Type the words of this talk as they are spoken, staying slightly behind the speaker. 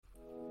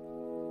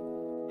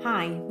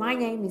Hi, my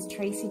name is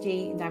Tracy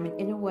G and I'm an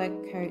inner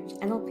work coach,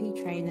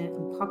 NLP trainer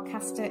and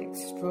podcaster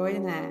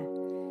extraordinaire.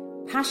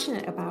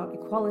 Passionate about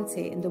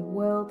equality and a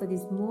world that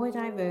is more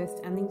diverse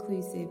and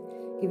inclusive,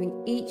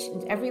 giving each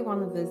and every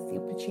one of us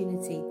the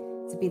opportunity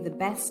to be the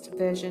best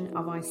version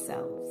of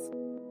ourselves.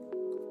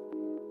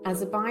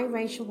 As a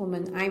biracial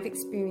woman, I've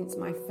experienced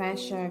my fair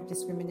share of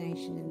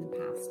discrimination in the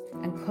past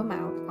and come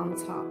out on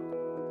top.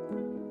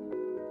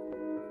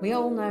 We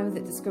all know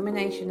that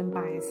discrimination and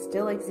bias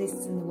still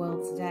exists in the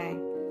world today,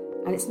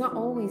 and it's not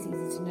always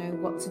easy to know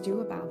what to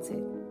do about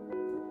it.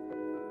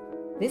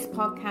 This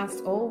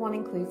podcast, All One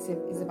Inclusive,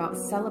 is about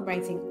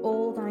celebrating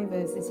all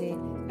diversity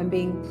and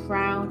being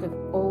proud of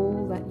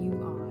all that you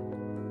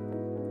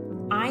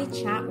are. I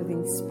chat with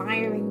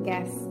inspiring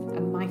guests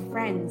and my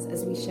friends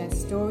as we share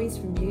stories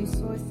from news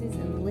sources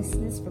and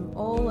listeners from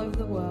all over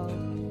the world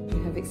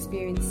who have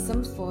experienced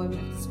some form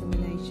of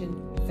discrimination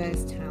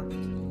firsthand.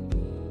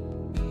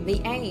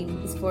 The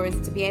aim is for us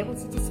to be able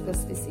to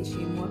discuss this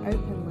issue more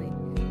openly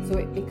so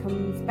it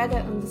becomes better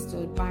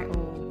understood by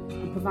all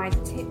and provide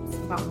tips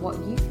about what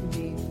you can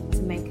do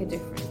to make a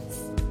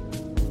difference.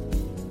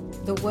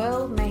 The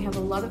world may have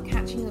a lot of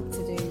catching up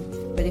to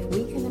do, but if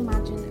we can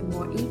imagine a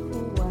more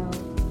equal world,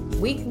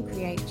 we can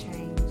create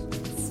change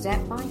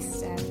step by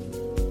step,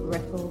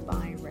 ripple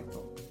by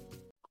ripple.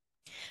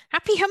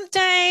 Happy Hump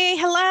Day!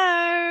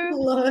 Hello!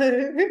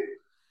 Hello!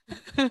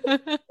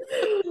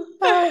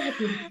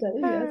 Happy day,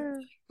 yes.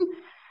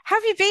 How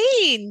have you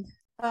been?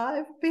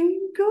 I've been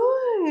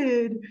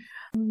good.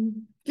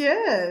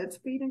 Yeah, it's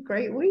been a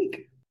great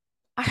week.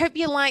 I hope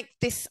you like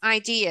this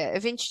idea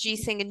of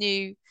introducing a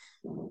new,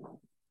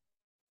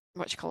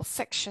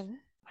 section.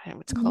 I don't know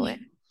what to call it.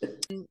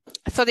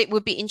 I thought it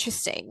would be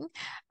interesting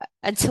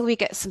until we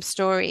get some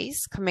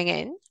stories coming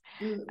in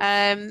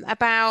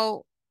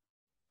about,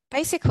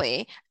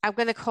 basically, I'm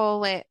going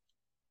to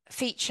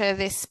feature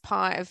this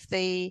part of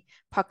the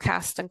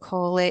podcast and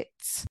call it,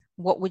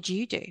 What Would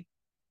You Do?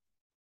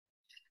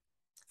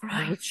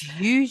 Right. What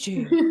would you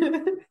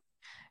do?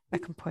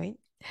 Second point.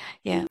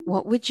 Yeah,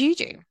 what would you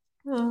do?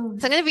 So I'm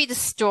going to read a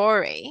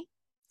story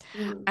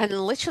and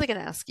literally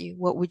going to ask you,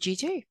 what would you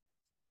do?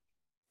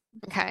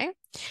 Okay.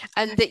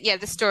 And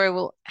the story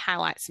will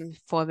highlight some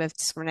form of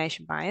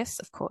discrimination bias,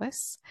 of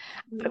course.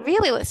 But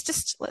really, let's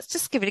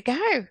just give it a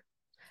go.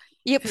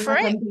 You up for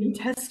it? I'm being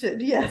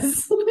tested,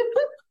 yes.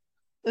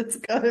 Let's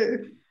go.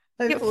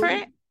 You up for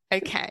it?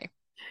 Okay.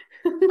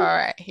 All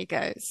right, here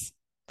goes.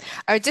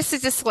 Oh, just a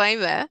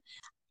disclaimer.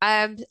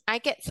 I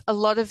get a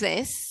lot of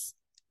this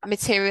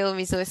material and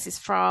resources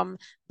from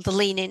the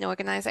Lean In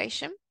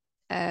organization.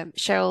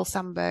 Sheryl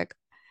Sandberg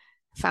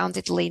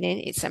founded Lean In.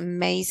 It's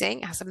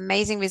amazing. It has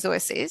amazing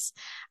resources.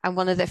 And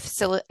one of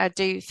the I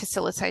do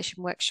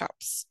facilitation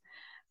workshops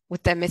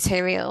with their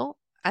material.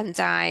 And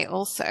I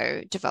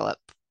also develop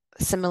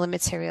similar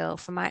material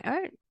for my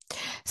own.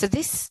 So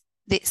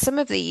some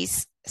of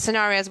these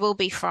scenarios will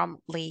be from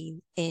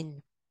Lean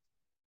In.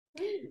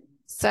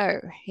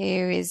 So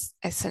here is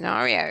a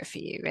scenario for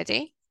you.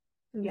 Ready?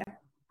 Yeah.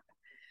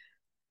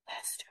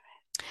 Let's do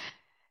it.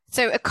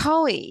 So a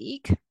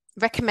colleague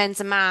recommends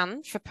a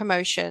man for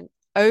promotion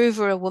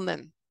over a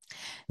woman,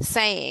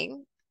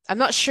 saying, I'm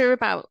not sure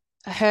about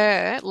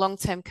her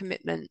long-term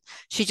commitment.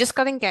 She just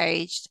got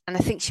engaged and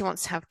I think she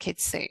wants to have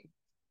kids soon.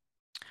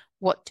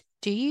 What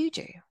do you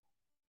do?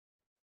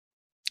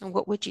 And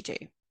what would you do?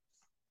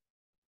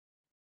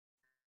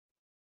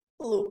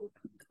 Look,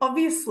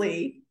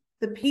 obviously,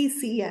 the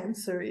PC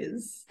answer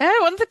is... Oh, I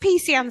want the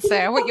PC answer.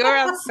 I want your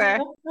answer.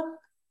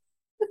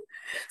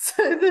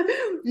 So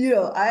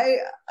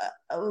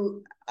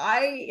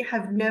I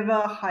have never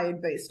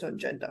hired based on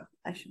gender.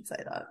 I should say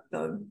that.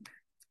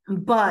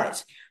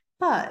 But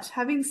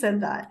having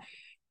said that,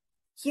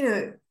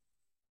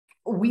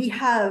 we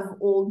have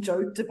all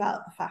joked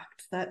about the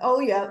fact that, oh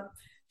yeah,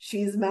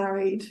 she's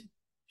married,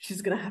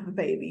 she's gonna have a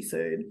baby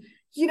soon,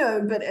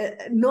 but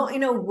not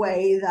in a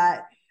way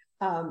that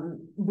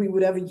we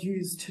would ever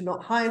use to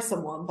not hire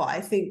someone. But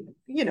I think,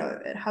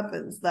 it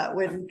happens that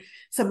when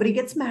somebody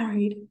gets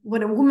married,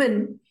 when a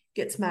woman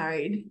gets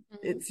married,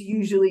 it's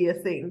usually a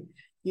thing,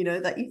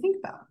 that you think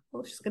about.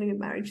 Well, she's going to get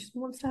married. She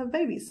wants to have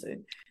babies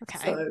soon. Okay.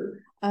 So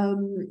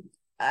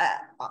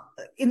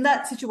in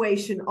that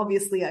situation,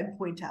 obviously, I'd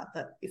point out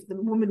that if the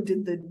woman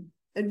did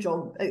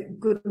a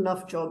good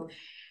enough job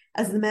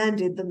as the man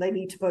did, then they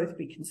need to both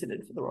be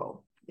considered for the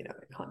role. It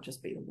can't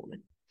just be the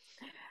woman.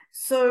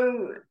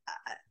 So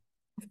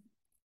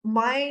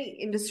my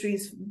industry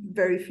is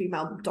very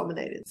female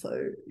dominated,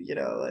 so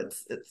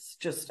it's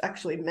just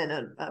actually men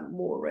are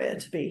more rare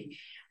to be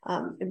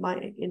in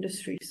my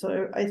industry.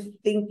 So I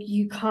think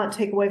you can't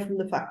take away from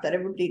the fact that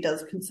everybody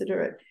does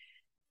consider it,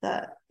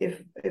 that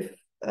if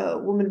a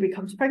woman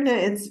becomes pregnant,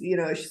 it's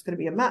she's going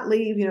to be on mat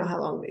leave,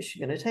 how long is she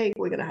going to take,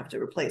 we're going to have to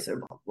replace her,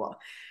 blah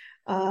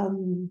blah.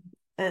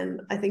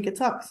 And I think it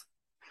sucks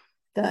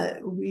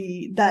that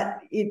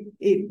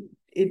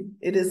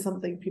it is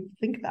something people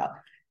think about.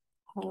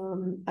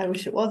 I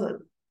wish it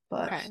wasn't,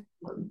 but Okay.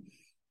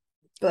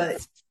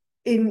 But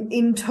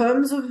in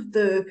terms of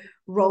the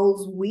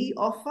roles we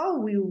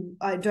offer,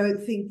 I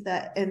don't think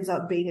that ends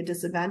up being a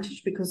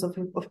disadvantage because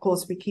of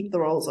course we keep the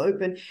roles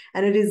open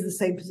and it is the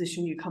same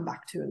position you come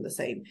back to in the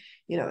same,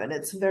 and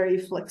it's very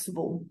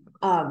flexible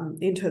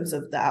in terms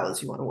of the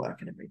hours you want to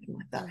work and everything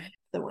like that.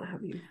 They want to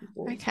have you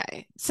before.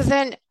 Okay. So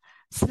then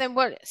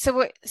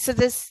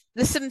there's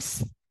some,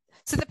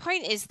 so the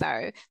point is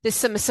though, there's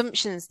some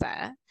assumptions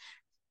there.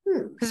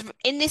 Because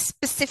in this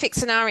specific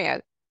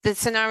scenario, the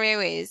scenario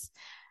is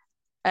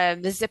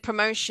there's a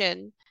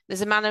promotion,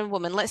 there's a man and a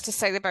woman. Let's just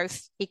say they're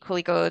both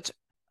equally good.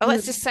 Or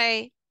let's just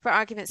say, for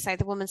argument's sake,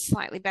 the woman's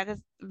slightly better,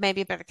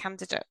 maybe a better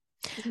candidate.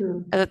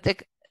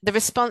 The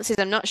response is,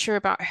 I'm not sure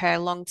about her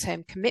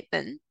long-term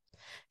commitment.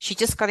 She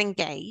just got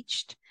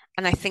engaged,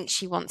 and I think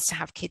she wants to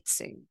have kids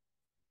soon.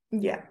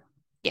 Yeah.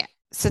 Yeah.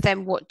 So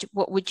then what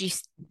would you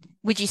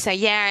say?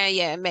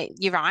 Yeah, mate,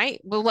 you're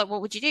right. Well,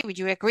 what would you do? Would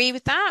you agree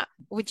with that?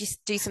 Or would you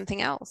do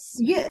something else?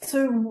 Yeah,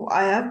 so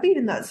I have been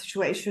in that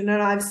situation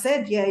and I've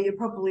said, yeah, you're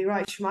probably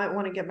right. She might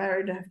want to get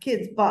married and have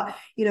kids, but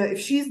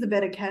if she's the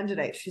better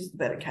candidate, she's the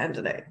better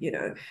candidate,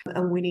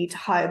 and we need to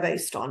hire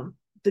based on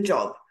the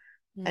job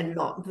and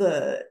not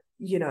the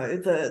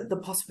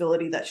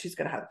possibility that she's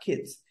going to have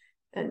kids.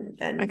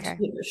 And okay.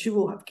 She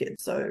will have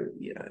kids, so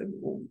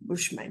or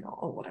she may not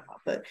or whatever.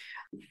 But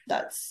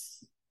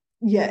that's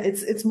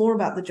it's more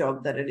about the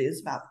job than it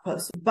is about the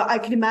person. But I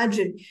can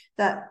imagine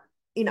that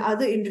in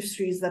other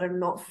industries that are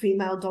not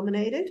female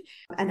dominated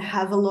and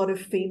have a lot of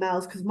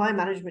females, because my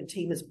management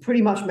team is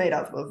pretty much made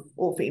up of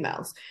all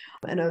females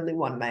and only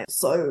one male.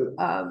 So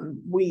I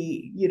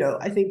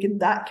think in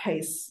that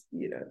case,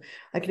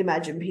 I can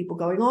imagine people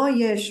going, oh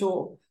yeah,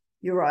 sure,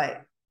 you're right.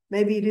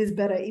 Maybe it is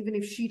better, even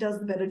if she does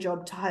the better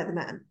job, to hire the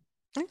man.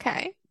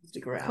 Okay.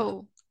 Stick around.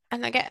 Cool.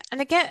 And I get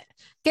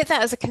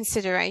that as a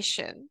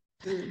consideration.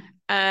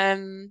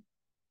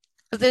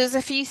 There's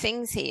a few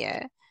things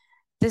here.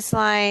 There's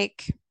so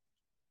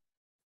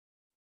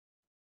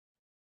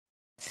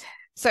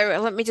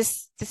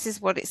this is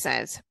what it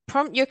says.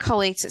 Prompt your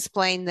colleague to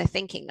explain their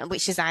thinking,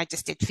 which is I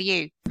just did for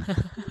you.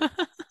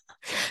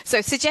 So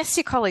suggest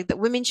to your colleague that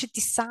women should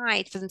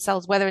decide for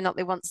themselves whether or not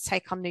they want to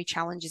take on new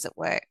challenges at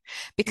work.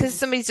 Because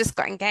somebody's just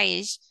got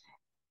engaged,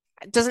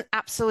 it doesn't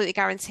absolutely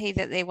guarantee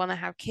that they want to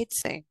have kids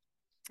soon.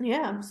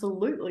 Yeah,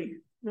 absolutely.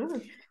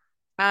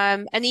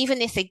 And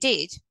even if they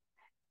did,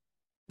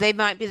 they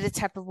might be the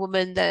type of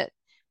woman that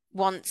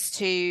wants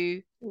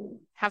to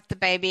have the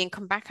baby and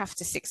come back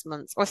after 6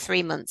 months or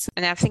 3 months.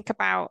 And I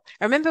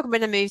remember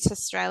when I moved to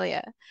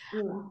Australia,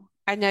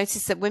 I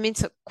noticed that women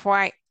took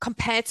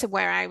compared to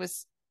where I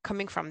was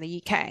coming from,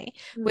 the UK,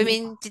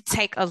 women did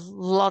take a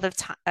lot of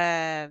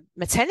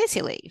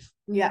maternity leave.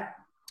 Yeah.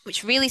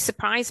 Which really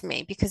surprised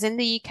me because in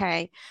the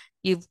UK,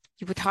 you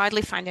would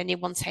hardly find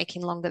anyone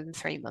taking longer than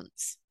 3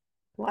 months.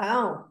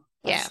 Wow.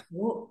 Yeah.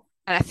 Cool.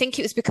 And I think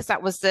it was because I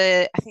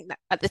think that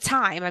at the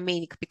time,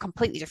 it could be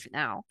completely different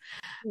now.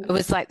 It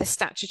was like the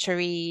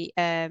statutory,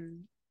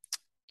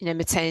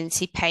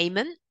 maternity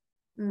payment.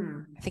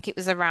 I think it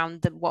was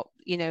around what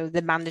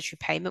the mandatory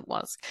payment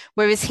was.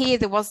 Whereas here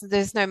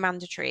there's no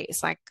mandatory.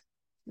 It's like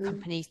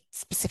company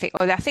specific.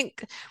 Or I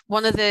think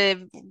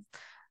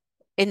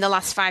in the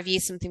last 5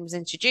 years something was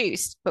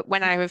introduced, but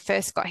when I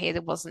first got here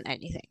there wasn't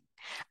anything,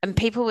 and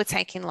people were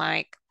taking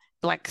like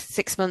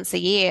 6 months a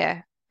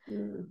year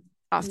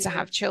off to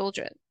have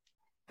children.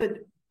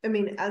 But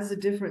as a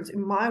difference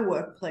in my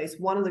workplace,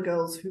 one of the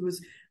girls who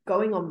was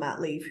going on mat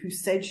leave, who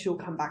said she'll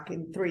come back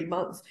in 3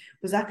 months,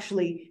 was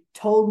actually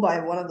told by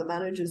one of the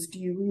managers, do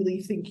you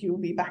really think you'll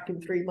be back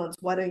in 3 months?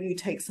 Why don't you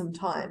take some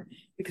time?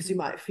 Because you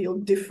might feel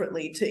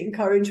differently, to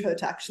encourage her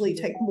to actually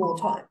take more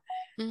time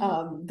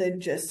than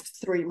just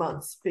 3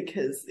 months,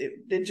 because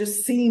it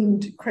just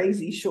seemed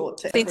crazy short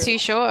to everyone. Too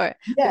short.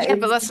 Yeah,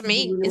 but that's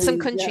me. Really, in some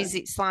countries,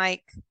 it's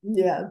like...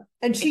 Yeah.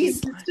 And she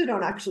insisted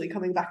on actually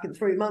coming back in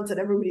 3 months, and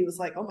everybody was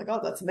like, oh my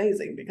God, that's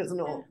amazing, because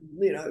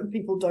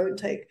people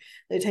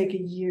they take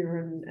a year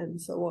and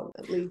so on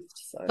at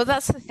least. So. But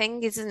that's the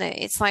thing, isn't it?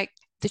 It's like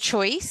the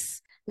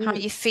choice, how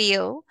you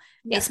feel.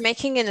 Yeah. It's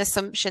making an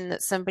assumption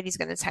that somebody's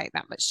going to take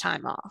that much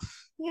time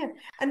off. Yeah.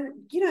 And,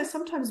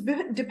 sometimes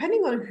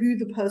depending on who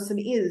the person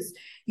is,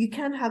 you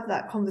can have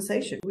that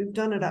conversation. We've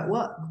done it at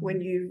work when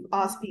you've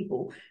asked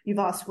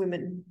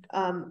women,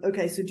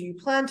 okay, so do you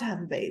plan to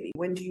have a baby?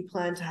 When do you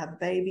plan to have a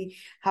baby?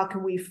 How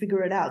can we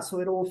figure it out so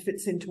it all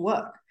fits into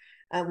work?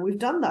 And we've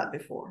done that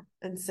before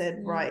and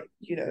said, right,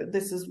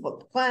 this is what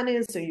the plan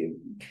is. So you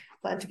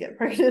plan to get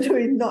pregnant.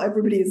 Not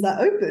everybody is that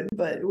open,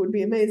 but it would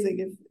be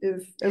amazing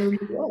if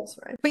everybody was,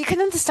 right? But you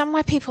can understand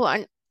why people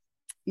aren't.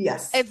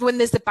 Yes. When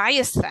there's the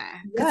bias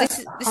there.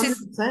 Yes,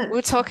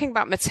 we're talking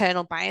about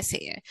maternal bias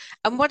here.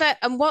 And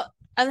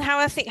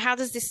how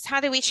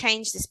do we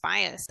change this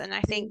bias? And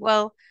I think,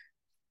 well,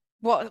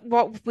 what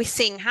we're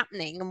seeing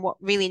happening and what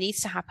really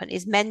needs to happen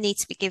is men need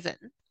to be given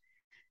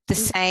the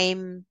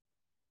same.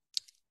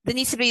 There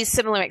needs to be a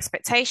similar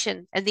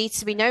expectation. There needs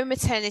to be no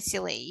maternity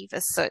leave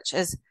as such,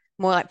 as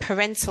more like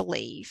parental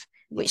leave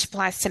which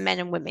applies to men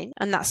and women,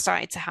 and that's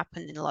started to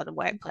happen in a lot of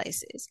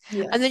workplaces.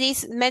 Yeah. And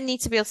men need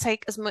to be able to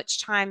take as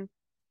much time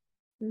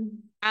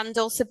and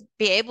also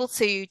be able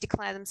to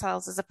declare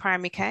themselves as a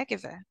primary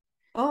caregiver.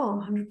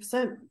 Oh,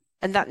 100%.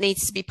 And that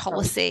needs to be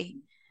policy.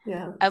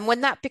 Yeah. And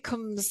when that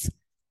becomes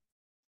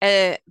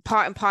a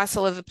part and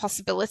parcel of a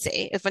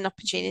possibility, of an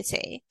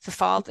opportunity for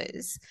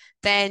fathers,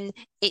 then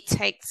it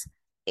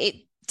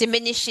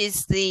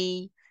diminishes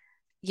the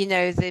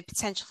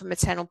potential for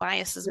maternal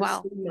bias as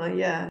well.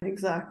 Yeah,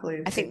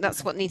 exactly. I think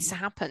that's what needs to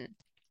happen,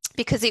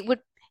 because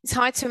it's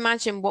hard to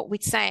imagine what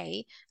we'd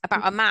say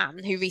about a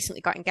man who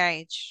recently got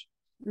engaged.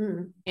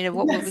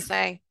 What would we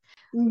say?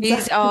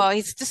 Exactly.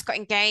 He's just got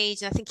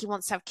engaged and I think he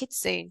wants to have kids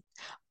soon.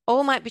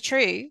 All might be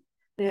true.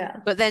 Yeah.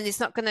 But then it's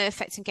not going to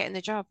affect him getting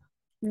the job.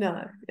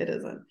 No, it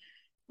isn't.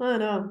 I don't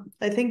know.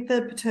 I think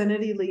the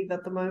paternity leave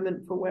at the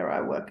moment for where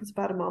I work is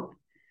about a month.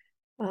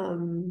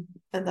 And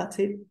that's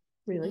it,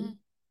 really.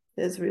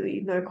 There's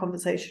really no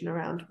conversation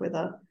around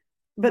whether,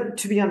 but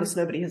to be honest,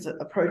 nobody has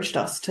approached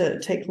us to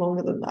take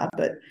longer than that.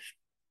 But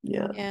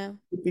yeah,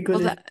 it'd be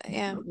good.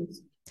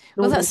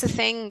 Well, that's the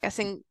thing. I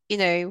think,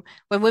 when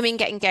women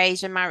get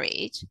engaged and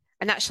married,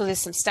 and actually there's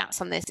some stats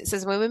on this, it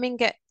says when women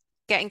get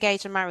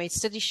engaged and married,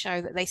 studies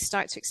show that they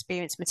start to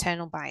experience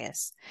maternal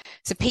bias.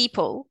 So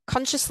people,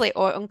 consciously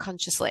or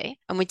unconsciously,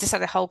 and we just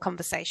had a whole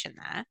conversation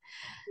there,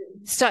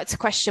 start to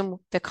question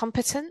the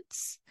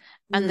competence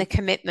and the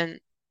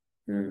commitment.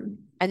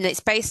 And it's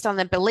based on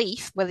a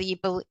belief, whether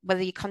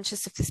you're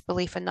conscious of this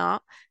belief or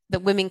not,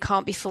 that women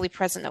can't be fully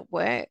present at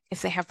work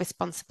if they have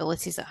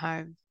responsibilities at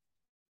home.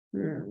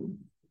 And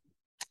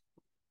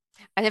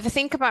if you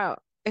think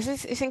about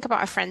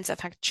our friends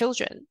that have had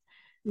children,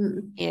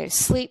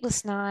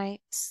 sleepless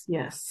nights,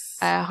 yes,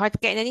 hard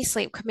getting any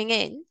sleep, coming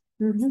in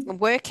and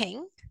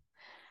working,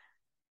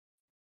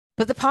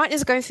 but the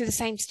partners are going through the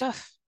same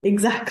stuff.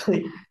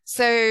 Exactly.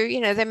 So,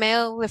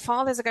 the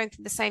fathers are going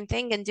through the same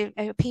thing, and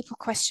are people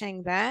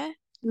questioning their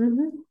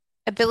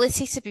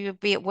ability to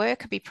be at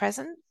work or be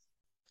present?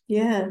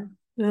 Yeah.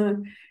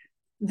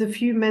 The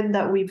few men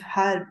that we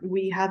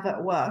have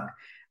at work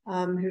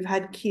who've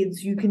had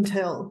kids, you can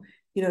tell,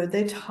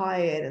 they're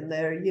tired and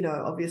they're,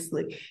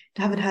 obviously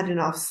haven't had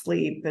enough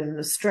sleep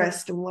and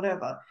stressed and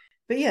whatever.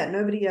 But yeah,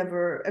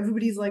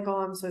 everybody's like, oh,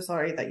 I'm so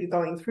sorry that you're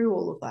going through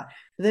all of that.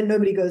 But then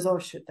nobody goes, oh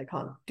shit, they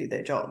can't do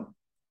their job.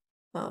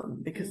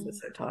 Because they're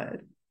so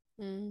tired.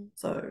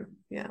 So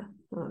yeah,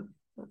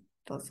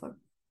 that's like.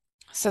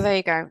 So there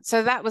you go.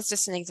 So that was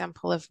just an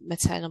example of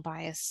maternal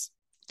bias.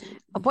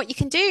 And what you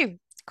can do,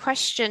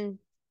 question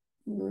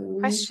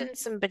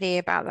somebody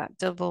about that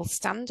double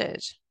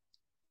standard.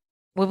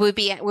 Would we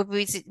be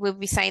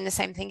saying the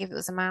same thing if it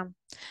was a man?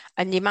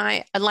 And you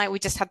might, and like we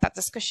just had that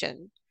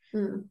discussion,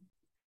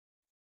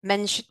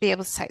 men should be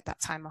able to take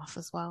that time off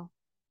as well.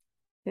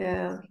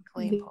 Yeah,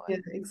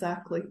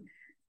 exactly.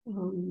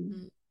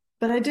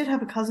 But I did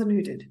have a cousin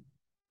who did.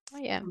 Oh,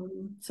 yeah.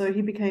 So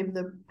he became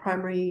the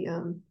primary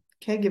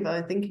caregiver.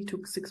 I think he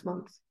took 6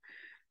 months.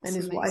 And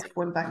his wife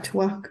went back to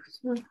work.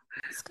 So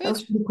that's good. That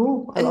was pretty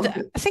cool. I loved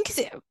it. I think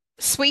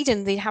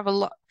Sweden, they have a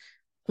lot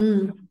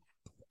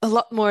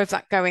more of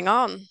that going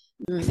on.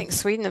 I think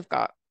Sweden have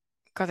got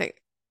it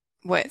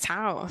worked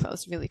out. That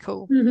was really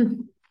cool.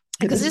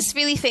 Because I just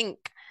really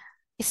think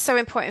it's so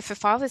important for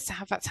fathers to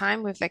have that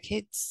time with their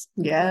kids,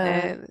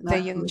 their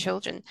young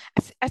children.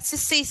 I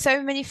just see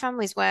so many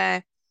families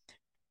where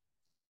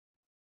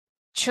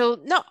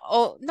not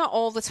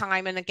all the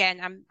time, and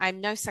again,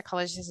 I'm no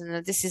psychologist,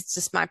 and this is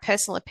just my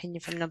personal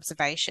opinion from an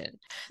observation.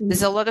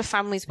 There's a lot of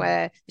families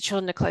where the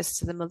children are close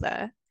to the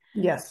mother,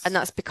 and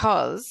that's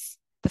because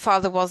the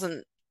father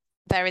wasn't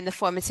there in the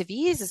formative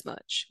years as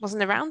much,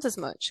 wasn't around as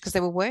much because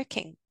they were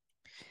working.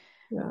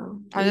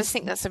 I just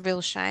think that's a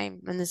real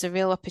shame, and there's a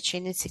real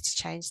opportunity to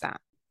change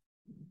that.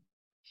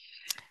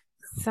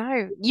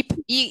 So you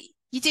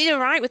did all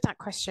right with that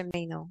question,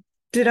 Meenal.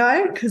 Did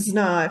I? Because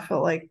no, I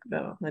felt like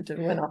no, I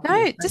didn't went up.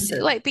 No, just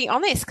like be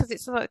honest, because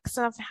it's like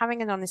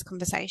having an honest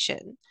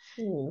conversation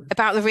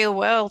about the real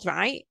world,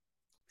 right?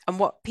 And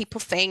what people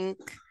think,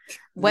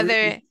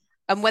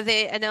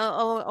 and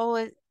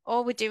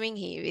all we're doing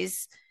here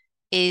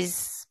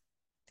is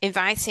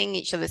inviting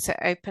each other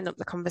to open up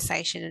the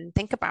conversation and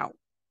think about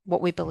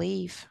what we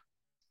believe,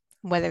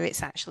 whether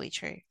it's actually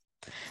true.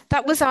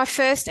 That was our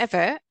first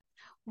ever.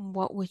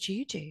 What would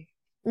you do?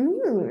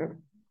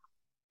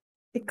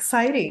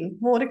 Exciting.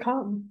 More to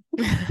come.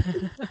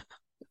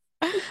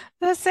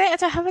 That's it. I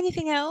don't have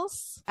anything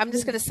else. I'm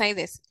just going to say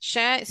this.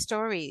 Share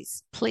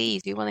stories,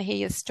 please. We want to hear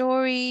your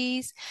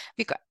stories. If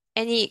you've got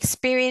any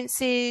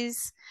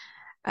experiences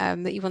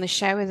that you want to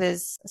share with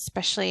us,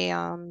 especially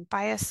on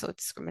bias or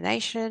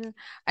discrimination,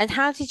 and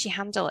how did you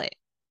handle it?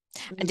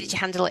 And did you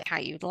handle it how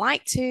you'd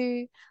like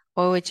to,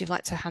 or would you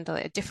like to handle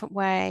it a different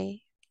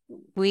way?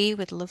 We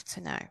would love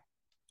to know,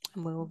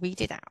 and we will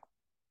read it out.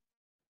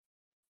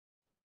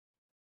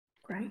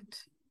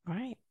 Great.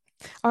 Right.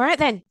 All right,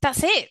 then.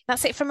 That's it.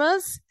 That's it from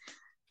us.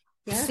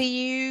 Yeah.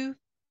 See you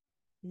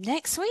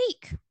next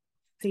week.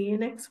 See you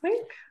next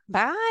week.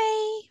 Bye.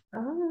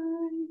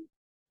 Bye.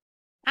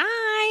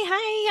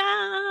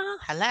 Hi,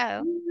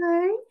 hello.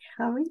 Hi,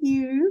 how are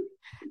you?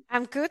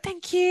 I'm good,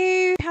 thank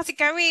you. How's it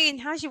going?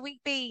 How's your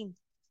week been?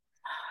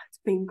 It's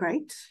been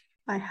great.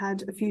 I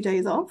had a few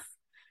days off,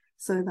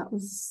 so that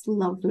was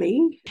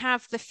lovely.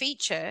 Have the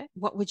feature,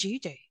 what would you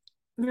do?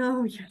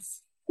 Oh,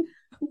 yes.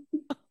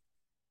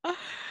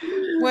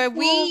 Where Oh,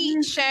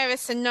 we share a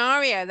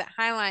scenario that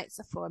highlights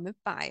a form of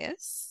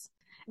bias,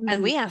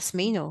 and mm. we ask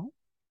Meenal,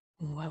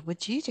 what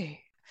would you do?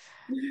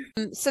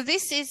 So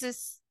this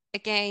is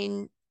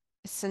again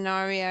a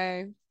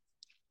scenario.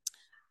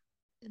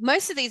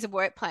 Most of these are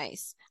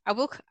workplace. I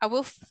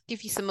will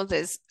give you some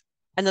others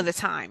another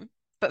time,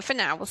 but for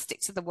now we'll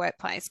stick to the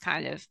workplace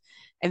kind of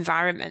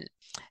environment.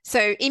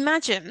 So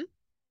imagine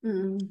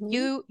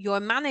Mhm. your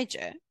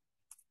manager,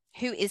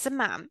 who is a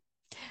man,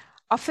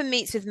 often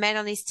meets with men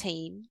on his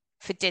team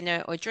for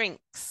dinner or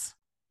drinks,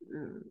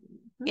 Mhm.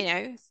 you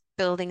know,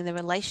 building the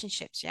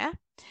relationships, yeah,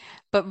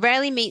 but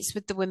rarely meets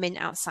with the women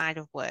outside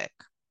of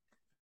work.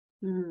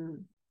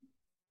 Mm.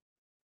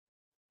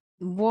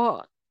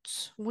 What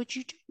would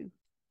you do?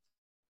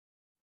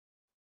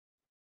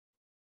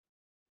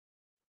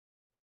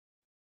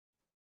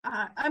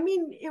 I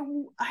mean,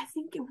 I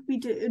think it would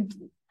be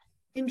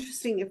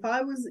interesting if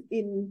I was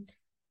in.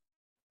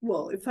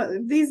 Well, if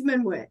these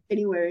men were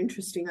anywhere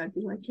interesting, I'd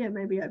be like, yeah,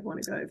 maybe I'd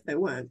want to go. If they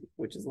weren't,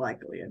 which is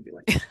likely, I'd be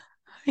like,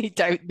 You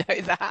don't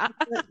know that.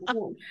 I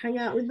won't hang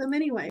out with them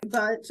anyway.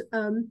 But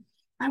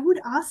I would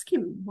ask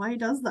him why he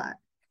does that.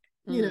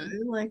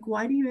 Mm, Like,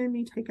 why do you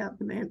only take out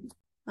the men?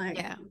 Like,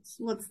 yeah,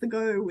 what's the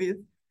go with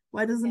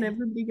why doesn't yeah.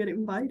 everybody get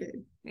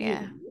invited?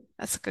 Yeah,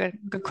 that's a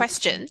good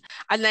question.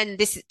 And then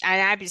and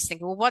I'm just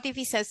thinking, well, what if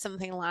he says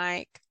something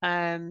like,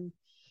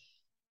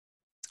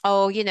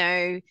 oh,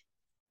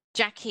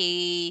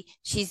 Jackie,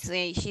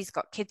 she's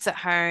got kids at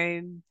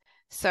home,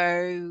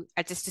 so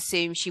I just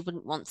assume she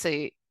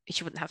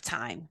wouldn't have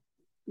time.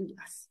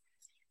 Yes.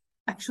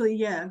 Actually,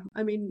 yeah.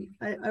 I mean,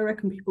 I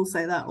reckon people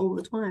say that all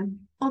the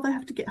time. Oh, they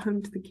have to get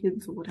home to the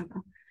kids or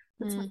whatever.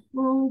 It's like, Mm,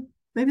 well,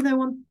 maybe they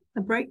want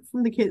a break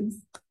from the kids.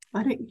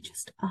 Why don't you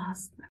just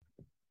ask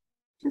them?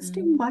 Just mm.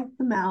 invite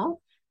them out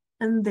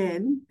and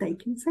then they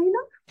can say no.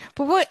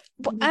 But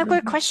I've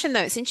got a question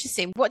though. It's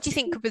interesting. What do you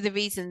think could be the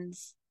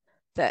reasons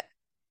that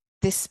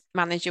this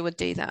manager would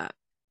do that?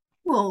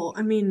 Well,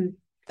 I mean,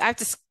 I've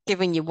just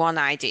given you one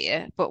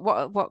idea, but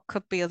what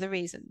could be other I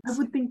reasons?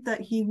 would think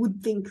that he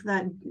would think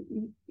that,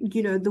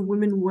 the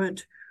women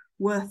weren't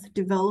worth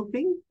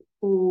developing,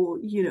 or,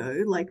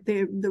 like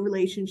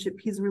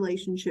his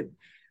relationship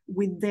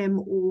with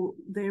them or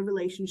their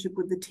relationship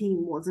with the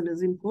team wasn't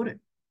as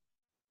important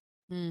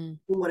Mm,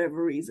 for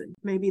whatever reason.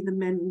 Maybe the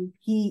men,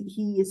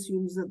 he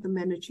assumes that the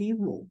men achieve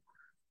more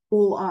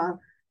or are,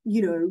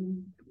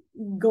 you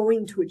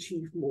going to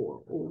achieve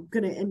more or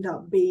going to end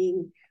up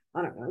being,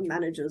 I don't know,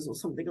 managers or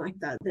something like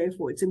that.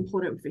 Therefore, it's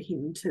important for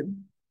him to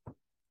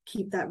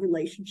keep that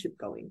relationship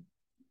going.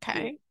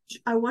 okay.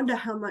 I wonder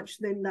how much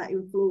then that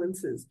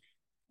influences,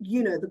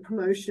 the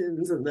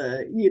promotions and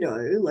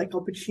the, like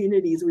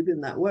opportunities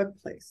within that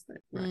workplace. Then,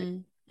 right?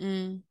 Mm,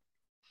 mm.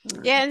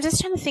 Uh, Yeah, I'm just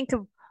trying to think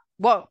of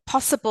what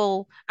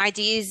possible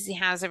ideas he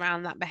has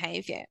around that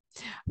behavior.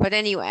 But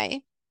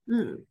anyway,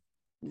 mm,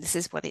 this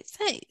is what it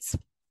says.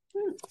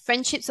 mm,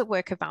 Friendships at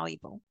work are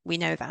valuable. We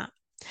know that.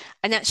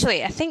 And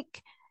actually, I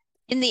think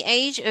in the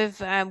age of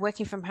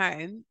working from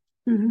home,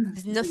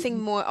 there's nothing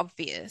mm, more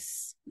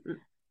obvious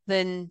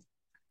than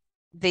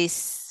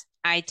this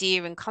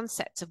idea and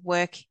concept of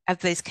work, of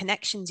those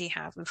connections you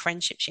have and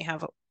friendships you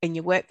have in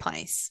your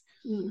workplace,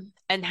 mm,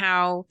 and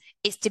how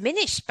it's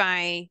diminished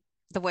by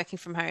the working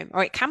from home,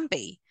 or it can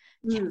be.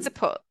 You have to mm,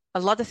 put a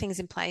lot of things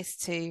in place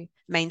to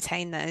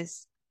maintain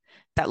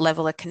that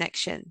level of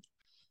connection.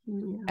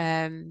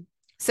 yeah. Um,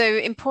 so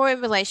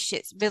important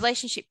relationships,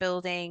 relationship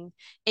building,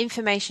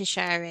 information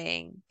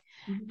sharing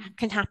Mm,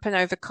 can happen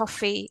over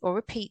coffee or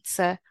a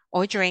pizza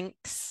or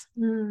drinks.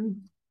 mm,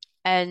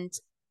 And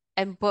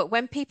but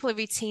when people are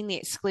routinely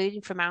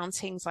excluded from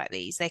outings like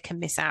these, they can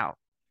miss out.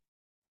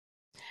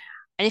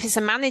 And if it's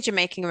a manager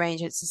making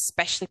arrangements, it's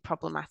especially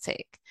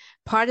problematic.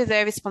 Part of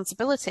their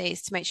responsibility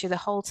is to make sure the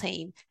whole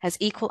team has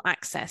equal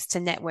access to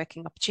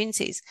networking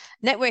opportunities.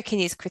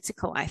 Networking is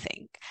critical, I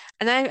think.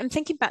 And I'm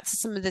thinking back to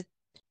some of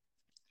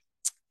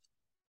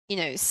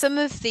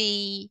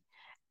the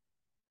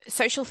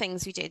social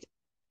things we did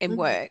in mm.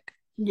 work.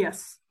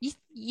 Yes.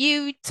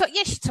 You talk,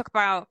 yes, you talk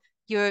about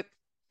your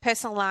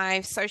personal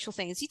life, social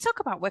things. You talk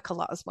about work a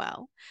lot as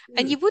well.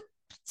 And Mm, you would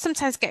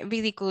sometimes get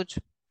really good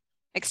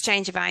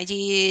exchange of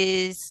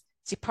ideas,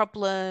 see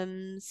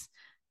problems,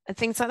 and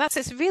things like that.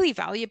 So it's really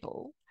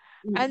valuable.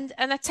 mm,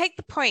 And I take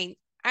the point.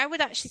 I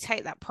would actually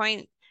take that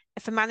point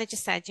if a manager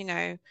said,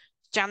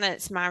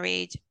 Janet's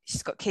married,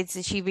 she's got kids,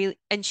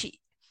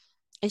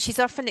 and she's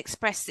often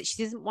expressed that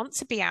she doesn't want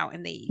to be out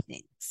in the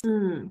evenings.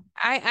 mm,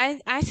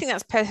 I think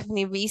that's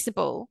perfectly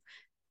reasonable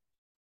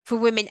for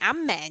women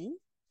and men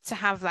to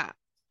have that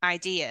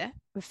idea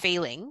and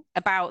feeling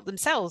about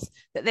themselves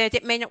that they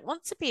may not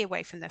want to be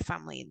away from their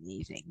family in the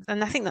evenings,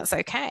 and I think that's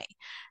okay.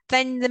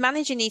 Then the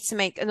manager needs to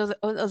make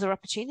another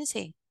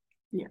opportunity.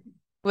 yeah.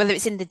 whether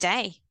it's in the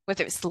day,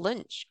 whether it's the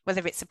lunch,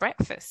 whether it's a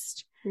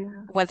breakfast,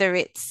 Yeah. whether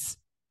it's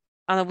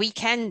on a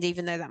weekend,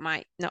 even though that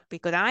might not be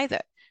good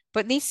either.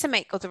 But it needs to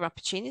make other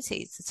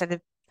opportunities instead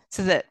of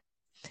so that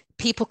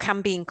people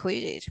can be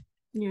included.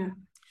 Yeah.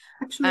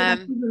 Actually,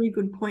 that's a really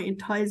good point. It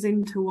ties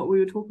into what we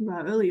were talking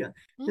about earlier.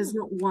 There's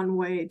not one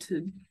way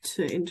to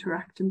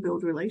interact and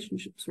build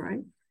relationships,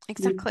 right?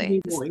 Exactly.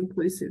 Be more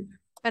inclusive.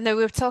 I know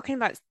we were talking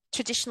about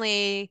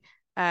traditionally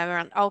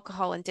around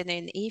alcohol and dinner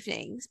in the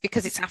evenings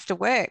because it's after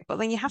work, but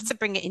then you have to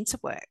bring it into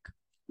work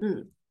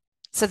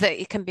so that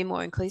it can be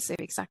more inclusive.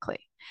 Exactly.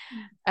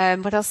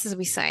 What else does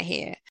we say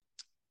here?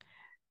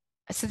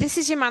 So this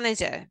is your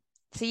manager.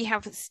 So you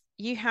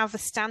have a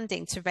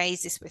standing to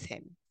raise this with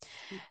him.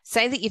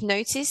 Say that you've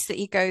noticed that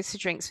he goes for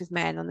drinks with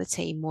men on the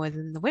team more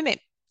than the women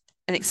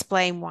and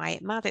explain why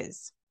it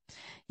matters.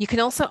 You can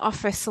also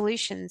offer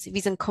solutions if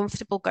he's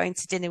uncomfortable going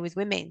to dinner with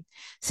women.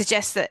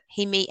 Suggest that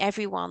he meet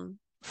everyone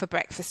for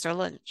breakfast or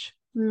lunch.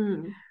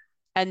 And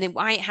then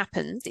why it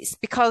happens, it's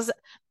because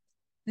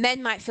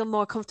men might feel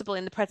more comfortable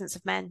in the presence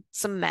of men,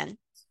 some men.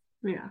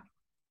 Yeah.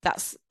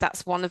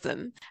 That's one of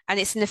them. And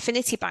it's an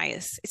affinity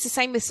bias. It's the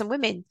same with some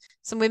women.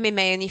 Some women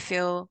may only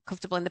feel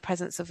comfortable in the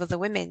presence of other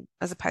women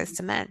as opposed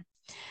to men.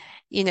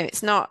 You know,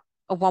 it's not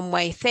a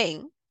one-way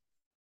thing,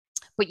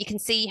 but you can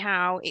see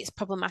how it's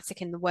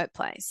problematic in the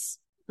workplace.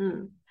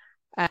 And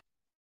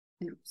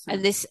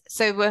this,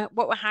 so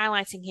what we're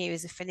highlighting here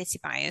is affinity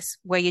bias,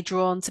 where you're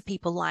drawn to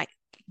people like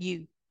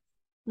you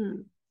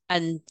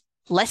and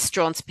less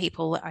drawn to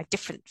people that are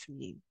different from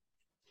you,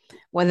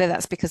 whether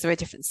that's because they're a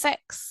different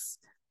sex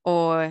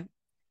or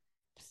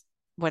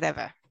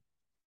whatever,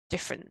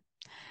 different.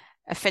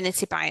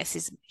 Affinity bias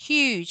is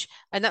huge.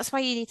 And that's why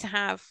you need to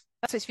have,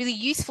 that's why it's really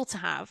useful to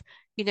have,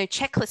 you know,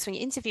 checklists when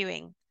you're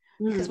interviewing.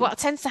 Because what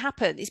tends to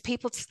happen is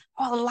people just,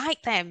 oh, I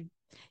like them.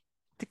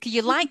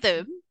 You like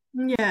them.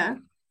 Yeah.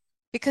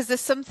 Because there's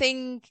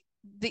something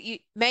that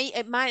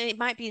it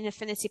might be an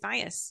affinity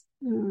bias.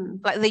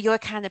 Like that you're a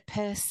kind of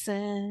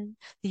person,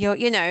 you're,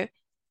 you know,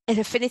 an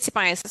affinity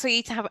bias. So you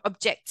need to have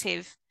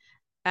objective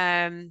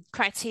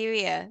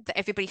criteria that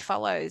everybody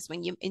follows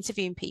when you're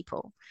interviewing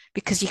people,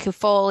 because you can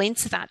fall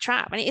into that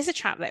trap. And it is a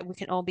trap that we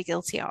can all be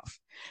guilty of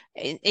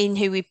in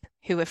who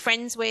we're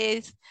friends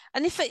with.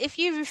 And if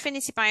you have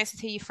affinity bias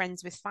with who you're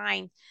friends with,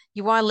 fine.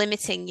 You are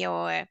limiting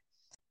you're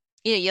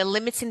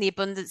limiting the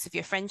abundance of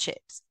your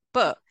friendships.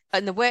 But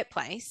in the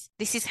workplace,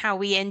 this is how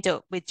we end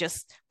up with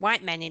just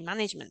white men in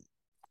management.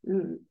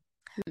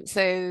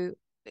 So you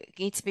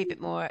need to be a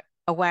bit more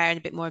aware and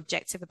a bit more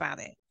objective about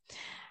it.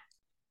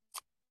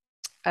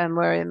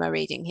 Where am I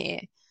reading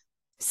here?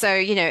 So,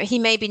 you know, he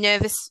may be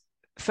nervous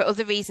for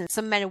other reasons.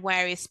 Some men are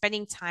wary of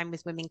spending time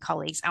with women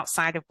colleagues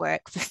outside of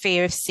work for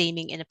fear of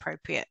seeming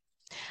inappropriate.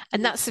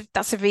 And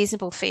that's a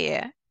reasonable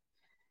fear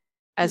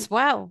as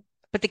well.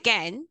 But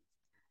again,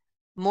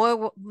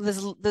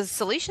 there's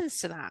solutions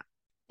to that.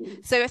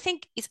 So I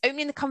think it's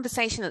opening the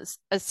conversation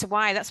as to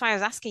why. That's why I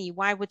was asking you,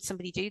 why would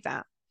somebody do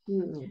that?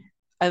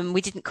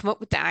 We didn't come up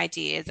with the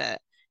idea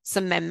that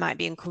some men might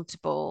be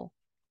uncomfortable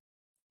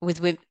with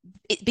women,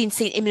 it being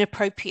seen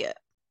inappropriate.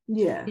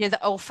 Yeah. You know,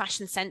 the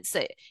old-fashioned sense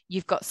that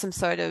you've got some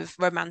sort of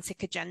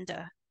romantic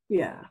agenda.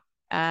 Yeah.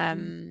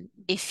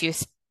 If you're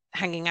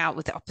hanging out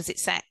with the opposite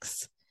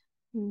sex.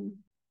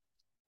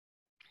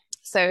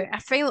 So I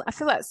feel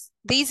like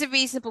these are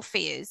reasonable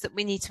fears that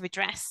we need to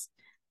address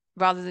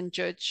rather than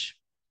judge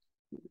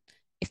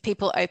if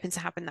people are open to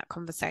having that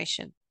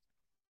conversation.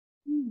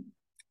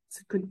 It's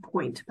a good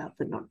point about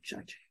the not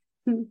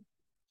judging.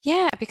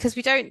 Yeah, because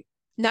you don't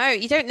know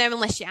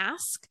unless you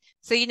ask.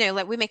 So, you know,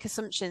 like we make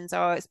assumptions,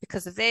 oh, it's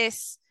because of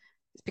this,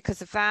 it's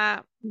because of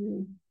that.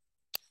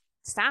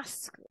 Just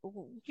ask.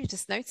 You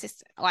just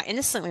noticed, like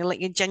innocently, like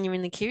you're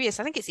genuinely curious.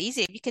 I think it's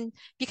easier. You can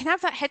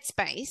have that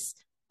headspace,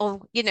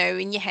 or, you know,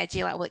 in your head,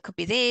 you're like, well, it could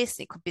be this,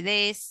 it could be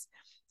this.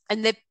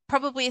 And the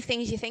probably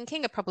things you're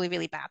thinking are probably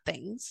really bad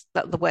things,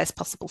 the worst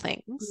possible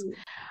things.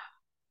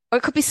 Or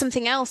it could be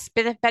something else,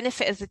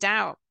 benefit of the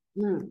doubt.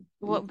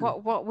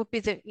 What would be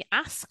the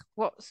ask?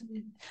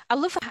 I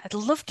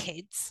love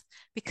kids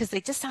because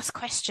they just ask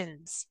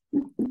questions.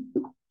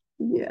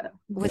 Yeah.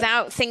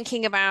 Without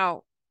thinking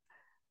about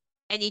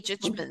any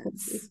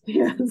judgments.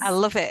 Yes. I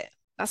love it.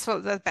 That's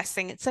what the best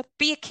thing. It's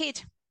be a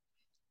kid.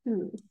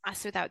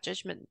 Ask without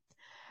judgment.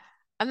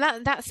 And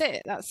that's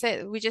it. That's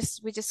it. We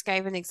just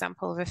gave an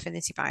example of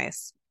affinity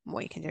bias.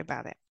 What you can do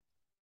about it.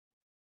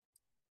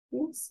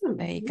 Awesome.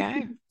 There you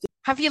go.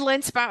 Have you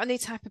learned about a new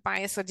type of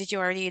bias, or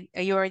are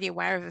you already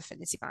aware of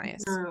affinity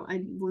bias? No,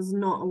 I was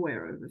not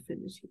aware of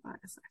affinity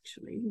bias,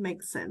 actually.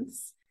 Makes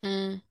sense.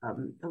 I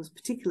was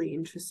particularly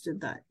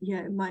interested that,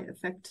 it might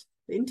affect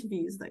the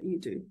interviews that you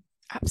do.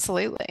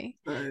 Absolutely.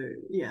 So,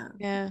 yeah.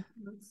 Yeah.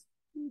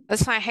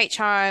 That's why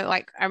HR,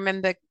 like I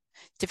remember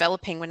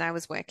developing when I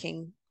was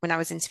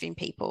interviewing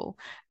people,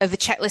 of a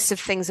checklist of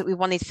things that we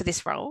wanted for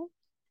this role.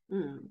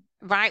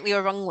 Rightly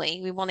or wrongly,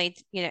 we wanted,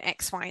 you know,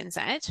 X, Y, and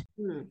Z.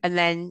 And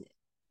then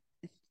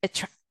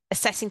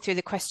assessing through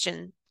the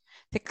question,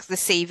 the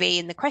CV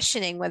and the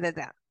questioning, whether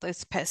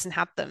those person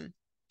had them.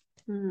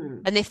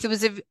 And if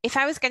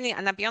I was getting,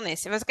 and I'll be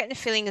honest, if I was getting a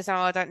feeling as, oh,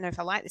 I don't know if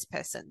I like this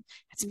person, I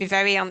had to be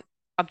very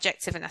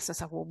objective and ask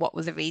myself, well, what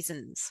were the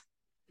reasons?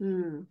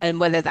 And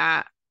whether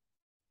that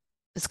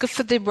was good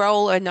for the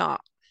role or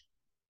not.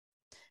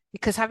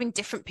 Because having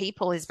different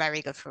people is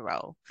very good for a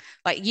role.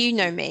 Like, you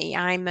know me,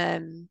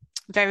 I'm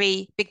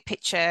very big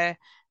picture,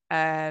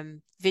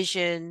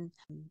 vision,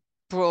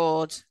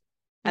 broad,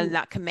 and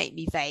that can make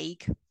me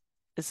vague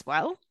as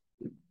well.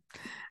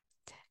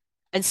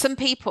 And some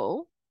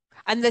people,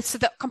 so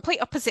the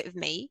complete opposite of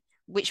me,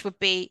 which would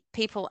be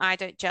people I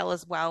don't gel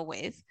as well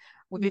with,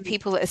 would be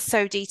people that are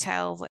so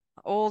detailed,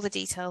 all the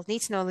details,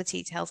 need to know all the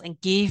details, and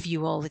give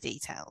you all the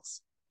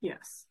details.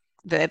 Yes.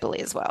 Verbally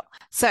as well.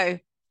 So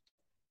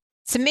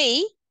to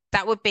me,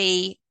 that would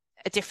be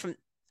a different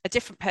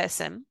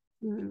person.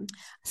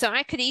 So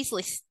I could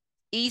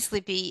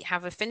easily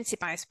have affinity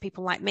bias for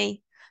people like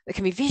me that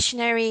can be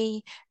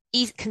visionary,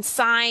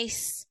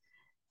 concise,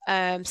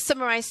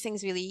 summarize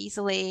things really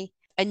easily,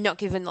 and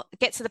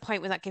get to the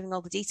point without giving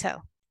all the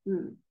detail.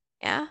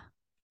 Yeah.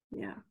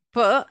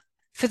 But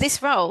for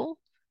this role,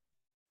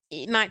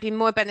 it might be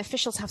more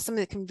beneficial to have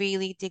somebody that can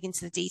really dig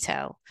into the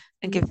detail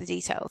and give the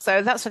detail.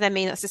 So that's what I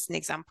mean. That's just an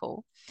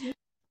example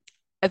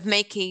of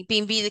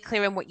being really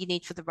clear on what you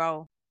need for the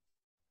role.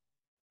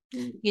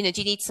 You know,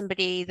 do you need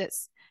somebody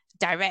that's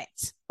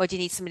direct, or do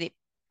you need somebody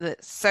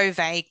that's so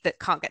vague that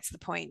can't get to the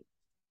point?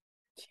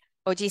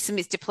 Or do you need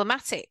somebody that's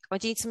diplomatic, or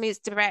do you need somebody that's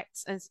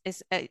direct and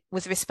is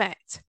with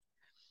respect?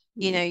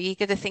 You know, you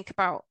got to think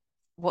about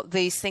what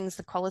these things,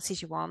 the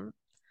qualities you want,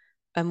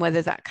 and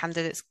whether that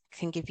candidate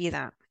can give you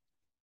that.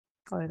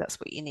 Oh, that's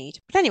what you need.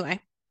 But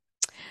anyway,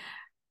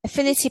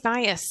 affinity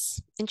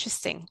bias.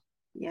 Interesting.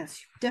 Yes,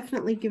 you've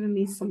definitely given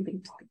me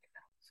something to think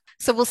about.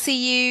 So we'll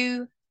see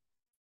you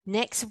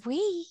next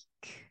week.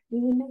 See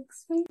you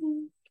next week.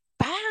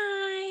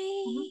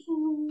 Bye.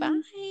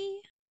 Bye.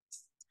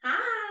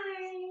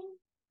 Hi.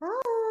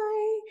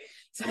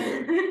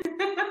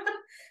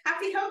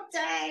 Happy Hump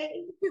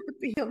Day.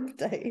 Happy Hump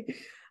Day.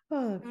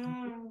 Oh.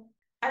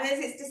 And as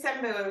it's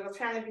December, we're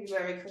trying to be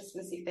very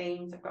Christmassy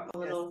themed. I've got my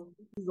little.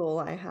 This is all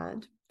I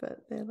had,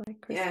 but they're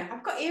like Christmas. Yeah,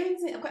 I've got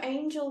earrings in. I've got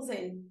angels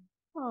in.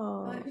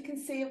 Oh, Like you can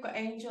see, I've got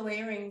angel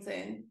earrings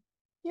in.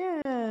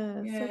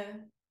 yeah. Yeah,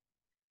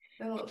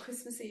 the little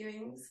Christmas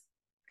earrings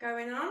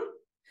going on.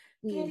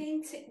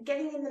 Getting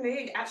in the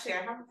mood. Actually,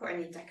 I haven't put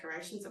any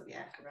decorations up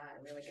yet.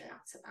 I really get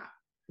up to that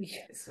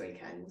this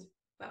weekend.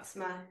 That's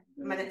my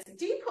next.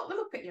 Do you put them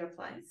up at your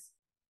place?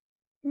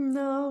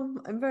 No,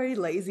 I'm very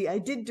lazy. I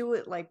did do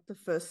it like the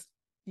first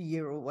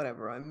year or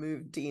whatever I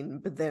moved in,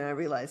 but then I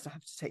realized I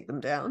have to take them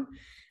down.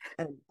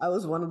 And I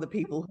was one of the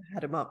people who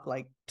had them up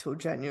like till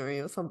January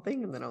or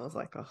something. And then I was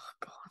like, oh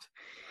God,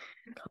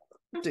 I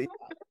can't do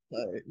that. So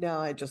now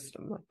I'm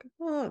like,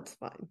 oh, it's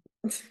fine.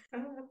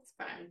 Oh, that's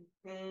fine.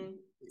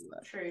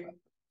 True.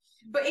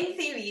 But in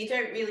theory, you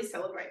don't really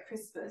celebrate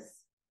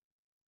Christmas.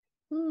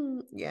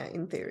 Yeah,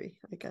 in theory,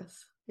 I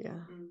guess. Yeah.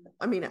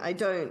 I mean, I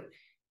don't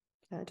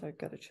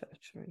go to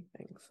church or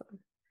anything, so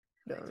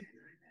no.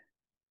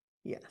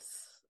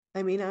 Yes.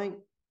 I mean, I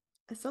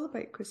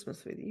celebrate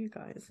Christmas with you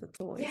guys. It's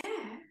always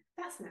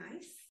that's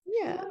nice.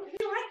 Yeah.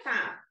 You like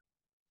that?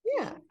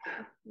 Yeah,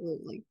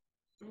 absolutely.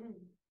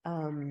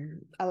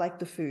 I like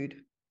the food.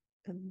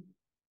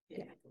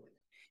 Yeah,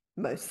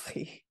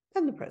 mostly.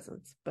 And the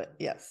presents, but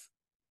yes,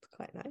 it's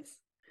quite nice.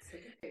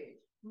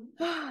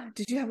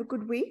 Did you have a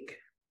good week?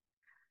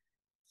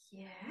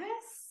 Yes.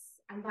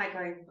 And by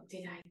going, what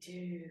did I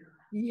do?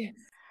 Yes.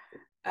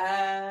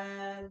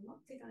 What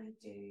did I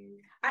do?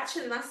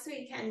 Actually, last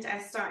weekend I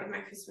started my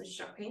Christmas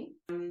shopping.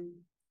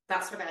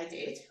 That's what I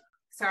did.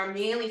 So I'm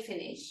nearly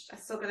finished. I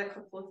still got a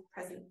couple of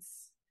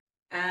presents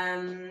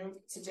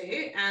to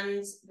do,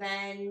 and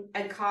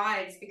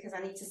cards, because I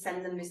need to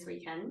send them this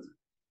weekend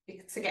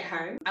to get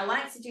home. I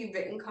like to do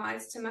written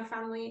cards to my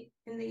family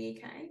in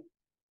the UK.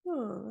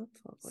 Oh,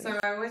 that's lovely. So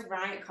I always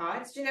write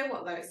cards. Do you know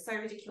what though? It's so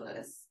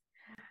ridiculous.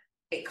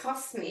 It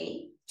costs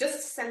me, just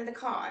to send the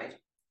card,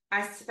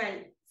 I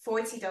spent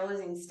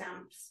 $40 in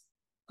stamps.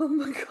 Oh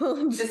my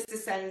God. Just to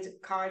send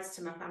cards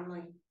to my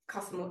family.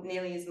 Cost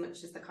nearly as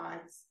much as the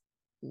cards.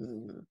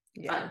 Yeah.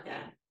 But,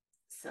 yeah.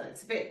 So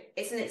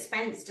it's an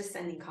expense just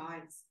sending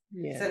cards.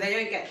 Yeah. So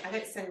I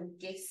don't send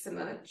gifts so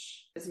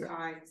much as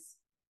cards.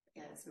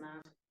 Yeah, it's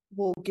mad.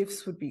 Well,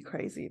 gifts would be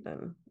crazy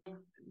then.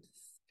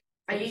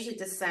 I usually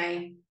just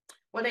say,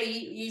 what I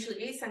usually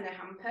do is send a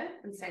hamper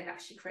and say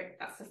that's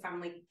the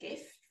family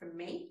gift from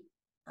me.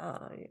 Oh,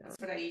 yeah. That's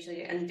what I usually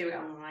do, and do it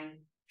online.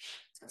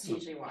 That's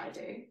usually what I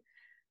do.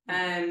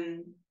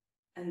 And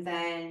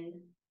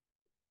then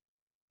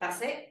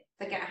that's it.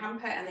 They get a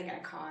hamper and they get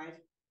a card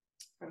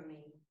from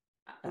me,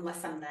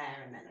 unless I'm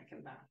there, and then I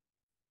can buy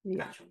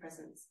actual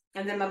presents.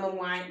 And then my mum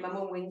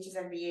whinges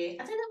every year.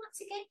 I don't know what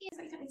to get you. It's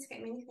like, you don't need to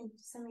get me anything.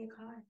 Just send me a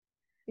card.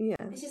 Yeah.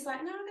 And she's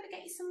like, no, I'm going to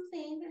get you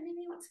something. I don't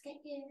know what to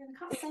get you. And I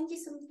can't send you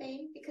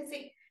something because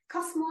it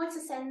costs more to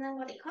send than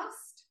what it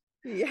cost.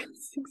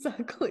 Yes,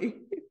 exactly.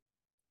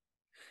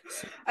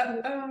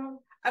 And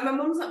my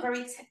mum's not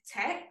very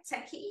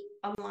techy,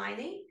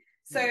 online-y.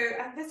 So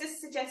I just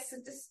suggest to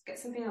just get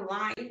something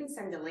online. You can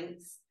send her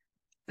links.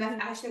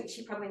 But I think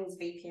she probably needs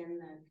VPN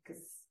though,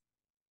 because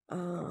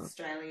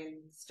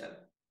Australian stuff.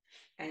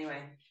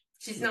 Anyway,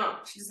 she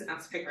doesn't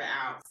have to figure it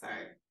out, so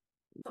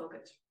it's all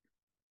good.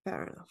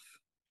 Fair enough.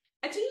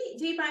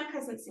 Do you buy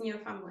presents in your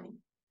family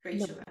for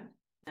each other?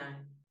 No,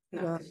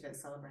 because you don't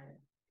celebrate it.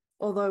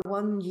 Although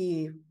one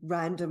year,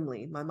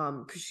 randomly, my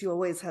mum, because she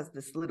always has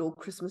this little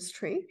Christmas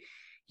tree,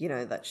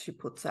 that she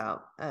puts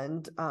out.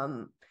 And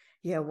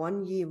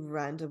 1 year,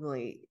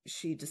 randomly,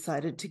 she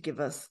decided to give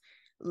us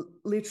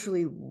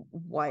literally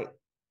white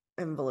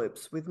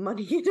envelopes with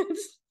money in it,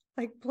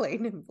 like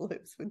plain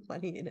envelopes with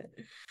money in it.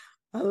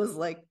 I was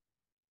like,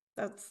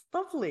 that's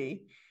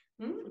lovely.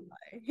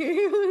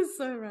 It was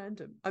so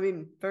random. I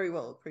mean, very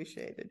well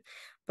appreciated.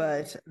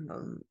 But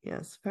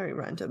yes, very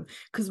random.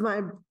 Because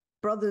my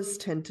brothers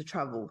tend to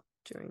travel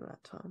during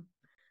that time.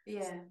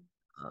 Yeah.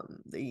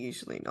 They're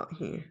usually not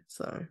here,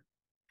 so.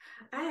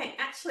 I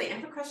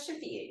have a question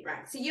for you,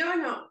 right? So you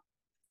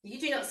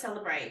do not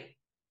celebrate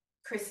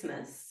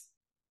Christmas.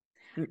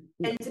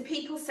 And do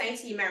people say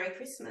to you Merry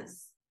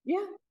Christmas?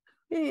 Yeah.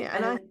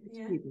 And I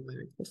say to people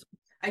Merry Christmas.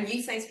 And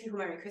you say to people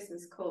Merry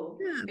Christmas, cool.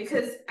 Yeah,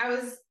 because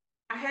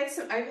I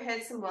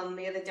overheard someone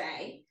the other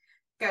day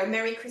go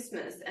Merry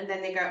Christmas, and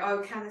then they go, oh,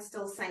 can I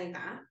still say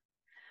that?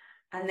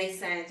 And they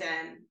said,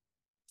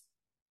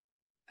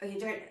 I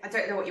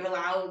don't know what you're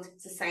allowed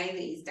to say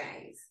these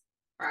days,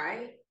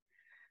 right?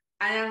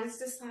 And I was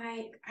just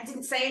like, I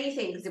didn't say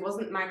anything because it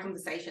wasn't my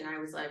conversation. I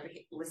was over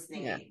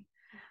listening in.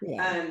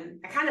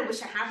 I kind of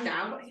wish I had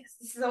now, but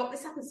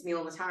this happens to me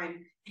all the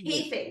time. I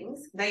hear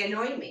things, they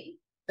annoy me,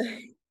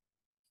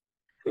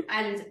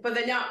 but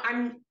they're not.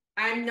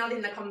 I'm not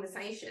in the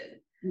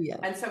conversation,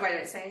 and so I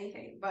don't say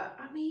anything. But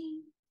I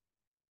mean,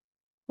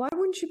 why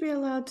wouldn't you be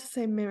allowed to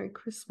say Merry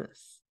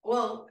Christmas?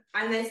 Well,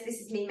 and this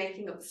is me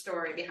making up the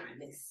story behind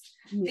this.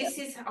 This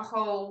is a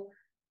whole.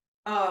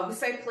 Oh, we're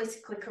so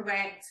politically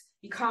correct.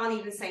 You can't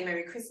even say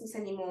Merry Christmas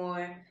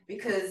anymore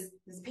because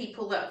there's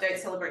people that don't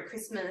celebrate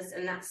Christmas,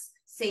 and that's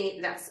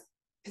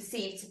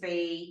perceived to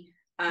be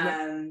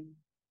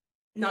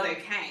not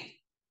okay,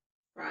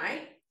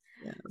 right?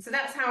 Yeah. So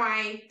that's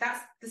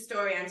the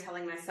story I'm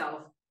telling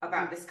myself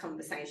about this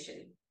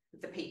conversation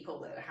with the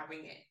people that are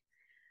having it.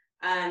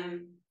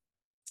 And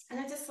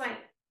I'm just like,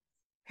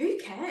 who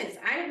cares?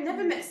 I've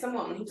never met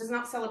someone who does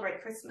not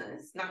celebrate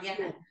Christmas, not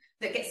yet,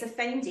 that gets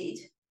offended.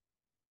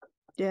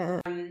 Yeah.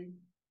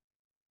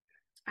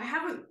 I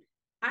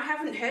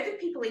haven't heard of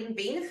people even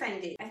being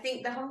offended. I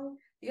think the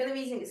only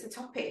reason it's a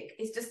topic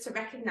is just to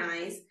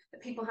recognize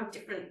that people have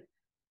different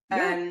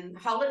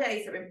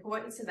holidays that are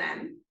important to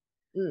them.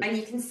 And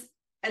you can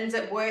end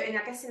up and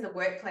I guess in the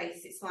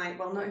workplace it's like,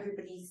 well, not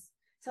everybody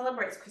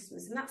celebrates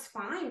Christmas, and that's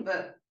fine,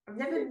 but I've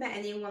never met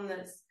anyone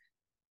that's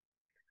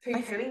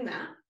poo-pooing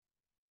that.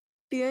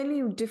 The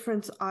only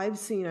difference I've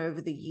seen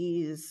over the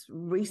years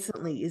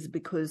recently is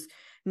because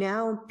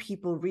now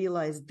people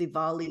realize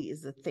Diwali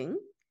is a thing.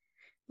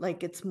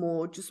 Like it's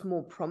more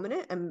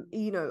prominent. And,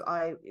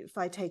 if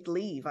I take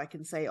leave, I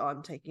can say, oh,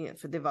 I'm taking it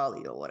for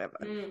Diwali or whatever.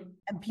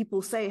 And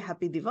people say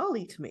Happy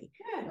Diwali to me.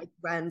 Yeah. Like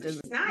random.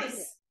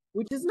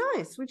 Which is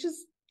nice. Which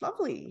is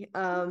lovely.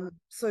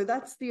 So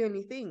that's the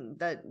only thing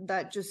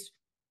that just,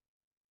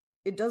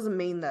 it doesn't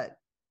mean that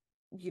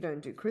you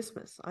don't do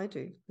Christmas. I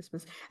do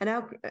Christmas. And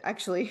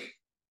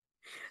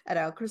at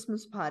our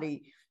Christmas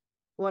party,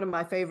 one of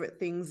my favorite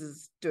things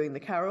is doing the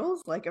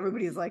carols. Like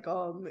everybody's like,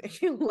 oh,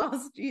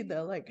 last year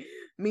they're like,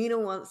 Mina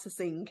wants to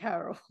sing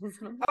carols. Oh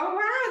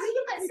wow, do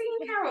you like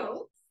singing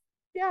carols?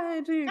 Yeah,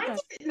 I do. I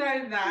didn't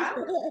know that.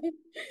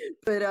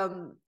 But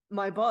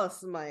my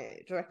boss, my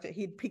director,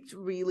 he'd picked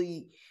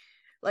really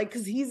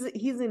because he's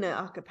in an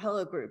a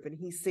cappella group and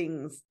he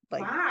sings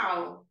like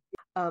wow.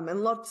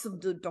 And lots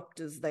of the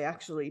doctors, they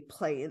actually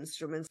play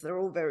instruments. They're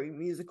all very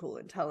musical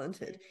and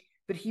talented.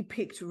 But he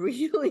picked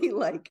really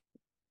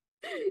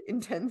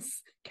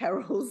intense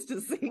carols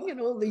to sing, and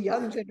all the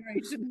young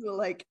generations were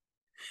like,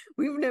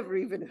 we've never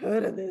even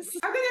heard of this.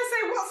 I'm gonna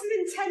say, what's an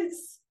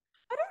intense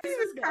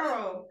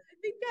carol? I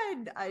think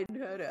I'd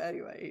heard it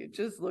anyway. It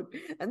just looked,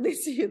 and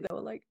this year they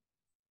were like,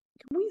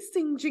 can we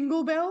sing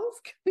Jingle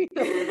Bells?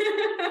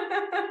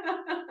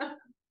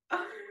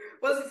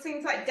 Was it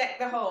things like Deck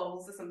the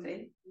Halls or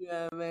something?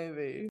 Yeah,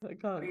 maybe. I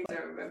can't. You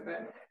don't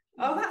remember.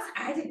 Oh,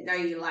 I didn't know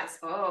you liked.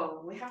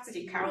 Oh, we have to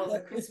do carols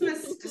at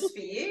Christmas just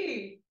for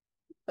you.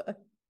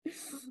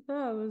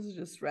 Oh, it was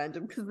just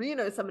random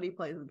because somebody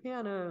plays the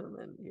piano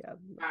and yeah.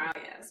 Wow,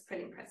 yeah, it's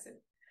pretty impressive.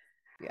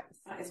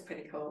 Yes, that is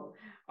pretty cool.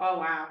 Oh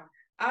wow.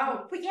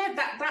 Oh, but yeah,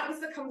 that was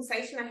the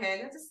conversation I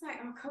heard. I'm just like,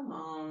 oh come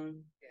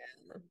on.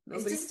 Yeah,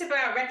 it's just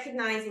about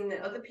recognizing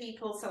that other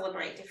people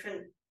celebrate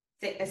different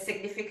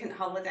significant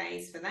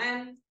holidays for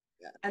them,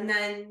 and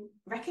then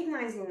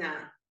recognizing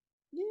that.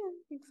 Yeah,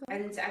 exactly.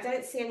 And I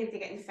don't see anybody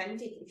getting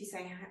offended if you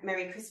say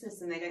Merry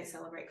Christmas and they don't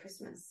celebrate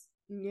Christmas.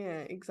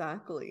 Yeah,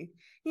 exactly.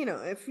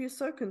 If you're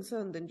so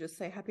concerned, then just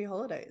say Happy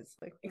Holidays.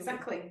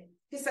 Exactly.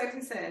 you're so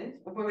concerned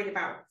or worried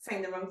about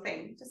saying the wrong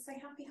thing, just say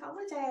happy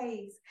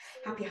holidays.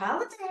 Happy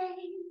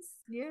holidays.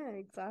 Yeah,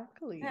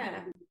 exactly.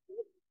 Yeah.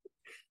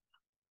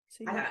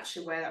 So, I don't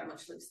actually wear that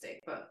much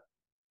lipstick, but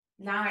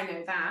now I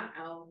know that,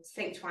 I'll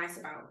think twice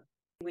about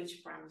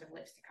which brand of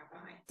lipstick I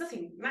buy.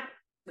 Nothing, matte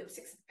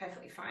lipsticks are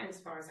perfectly fine as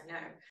far as I know.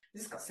 I've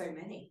just got so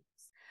many.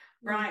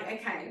 Right,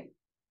 okay.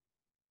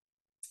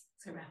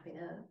 So wrap it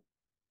up.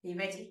 Are you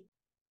ready?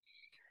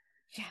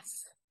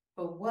 yes.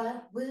 But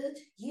what would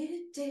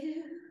you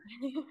do?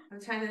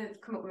 I'm trying to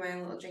come up with my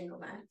own little jingle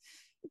there.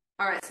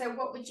 All right, so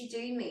what would you do,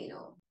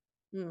 Meenal?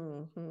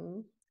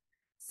 Mm-hmm.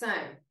 So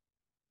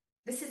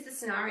this is the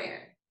scenario.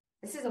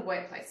 This is a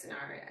workplace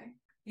scenario.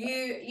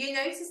 You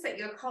notice that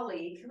your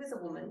colleague, who is a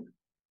woman,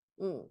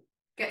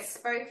 gets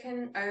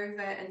spoken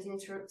over and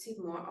interrupted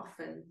more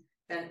often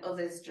than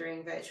others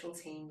during virtual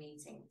team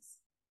meetings.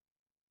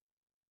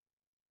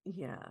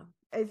 Yeah,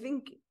 I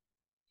think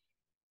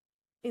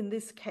in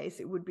this case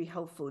it would be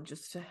helpful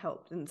just to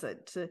help and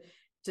to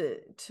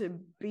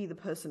be the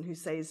person who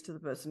says to the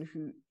person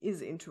who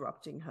is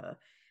interrupting her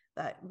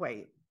that,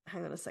 wait,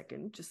 hang on a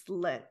second, just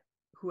let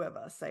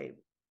whoever say,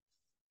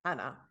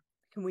 Anna,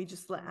 can we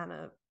just let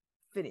Anna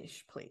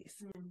finish, please?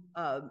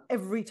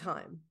 Every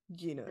time,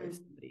 if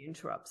somebody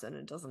interrupts, and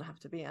it doesn't have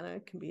to be Anna,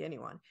 it can be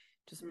anyone,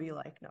 just be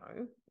like,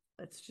 no,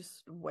 let's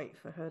just wait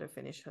for her to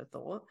finish her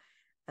thought,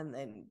 and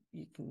then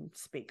you can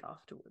speak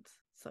afterwards.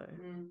 So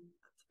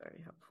that's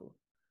very helpful.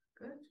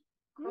 Good.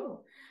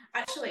 Cool.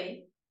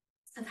 Actually,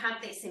 I've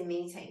had this in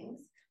meetings.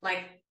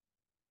 Like,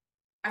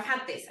 I've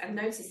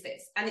noticed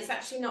this, and it's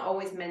actually not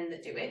always men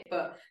that do it,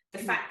 but the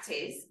fact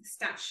is,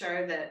 stats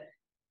show that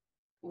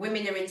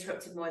women are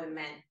interrupted more than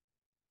men.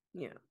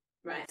 Yeah.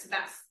 Right. So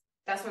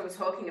that's why we're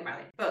talking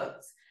about it.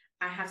 But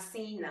I have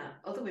seen that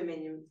other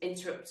women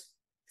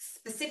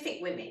specific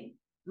women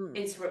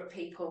interrupt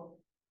people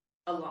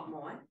a lot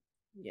more.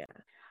 Yeah.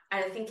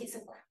 And I think it's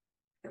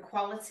a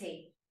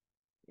quality.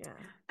 Yeah.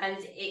 And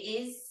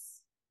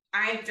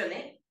I've done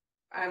it.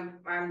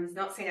 I'm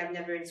not saying I've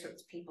never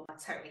interrupted people. I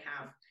totally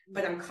have.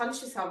 But I'm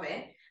conscious of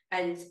it,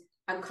 and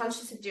I'm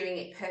conscious of doing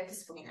it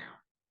purposefully now.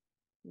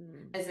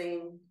 As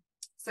in,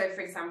 so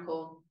for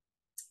example,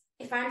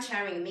 if I'm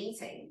chairing a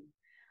meeting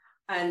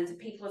and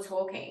people are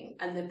talking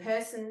and the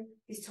person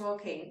who's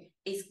talking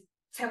is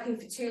talking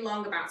for too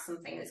long about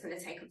something that's going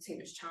to take up too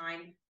much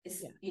time,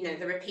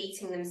 they're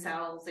repeating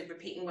themselves, they're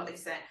repeating what they've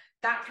said,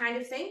 that kind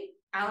of thing,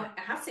 I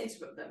have to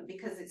interrupt them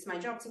because it's my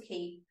job to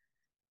keep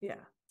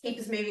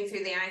us moving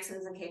through the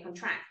items and keep on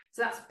track.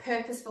 So that's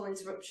purposeful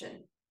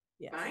interruption,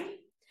 right?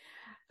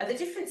 The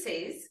difference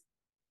is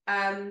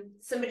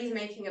somebody's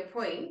making a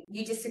point,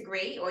 you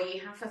disagree or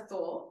you have a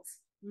thought,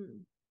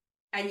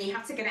 and you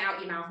have to get it out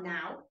your mouth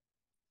now,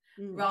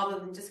 rather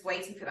than just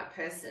waiting for that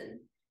person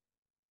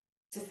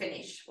to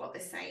finish what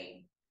they're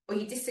saying. Or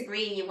you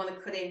disagree and you want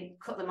to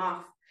cut them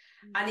off,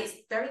 and it's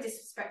very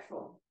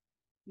disrespectful.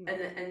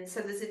 And so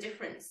there's a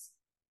difference.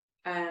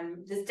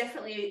 There's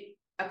definitely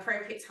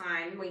appropriate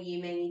time where you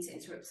may need to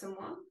interrupt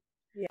someone.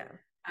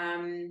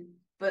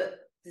 But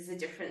there's a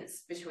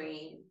difference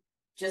between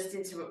just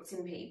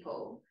interrupting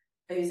people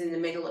who's in the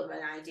middle of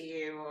an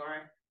idea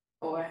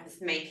or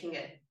making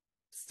a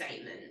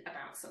statement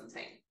about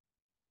something.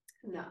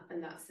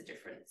 And that's the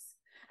difference.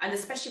 And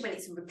especially when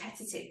it's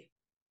repetitive.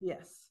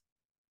 Yes.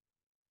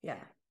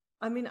 Yeah.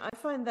 I mean, I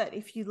find that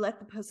if you let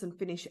the person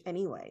finish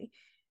anyway,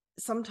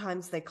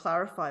 sometimes they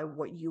clarify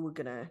what you were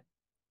gonna,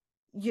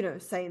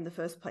 say in the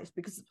first place,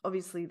 because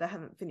obviously they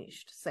haven't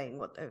finished saying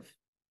what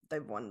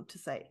they've wanted to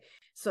say.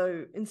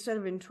 So instead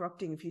of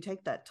interrupting, if you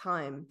take that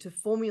time to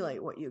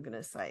formulate what you're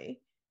gonna say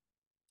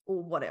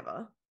or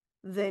whatever,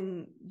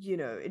 then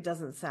it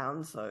doesn't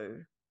sound so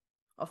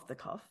off the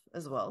cuff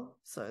as well.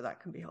 So that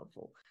can be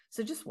helpful.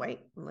 So just wait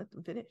and let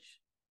them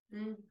finish.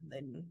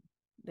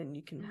 Then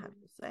you can have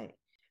your say.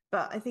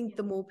 But I think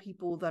the more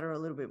people that are a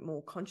little bit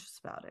more conscious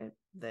about it,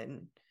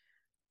 then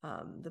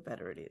the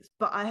better it is.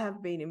 But I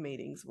have been in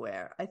meetings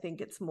where I think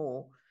it's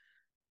more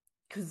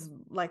because,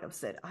 like I've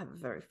said, I have a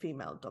very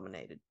female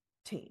dominated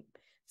team.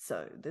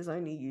 So there's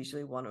only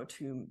usually one or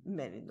two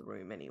men in the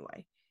room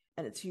anyway.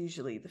 And it's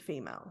usually the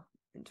female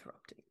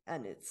interrupting.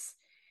 And it's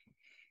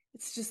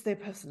just their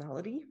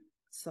personality.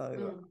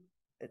 So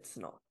it's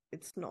not I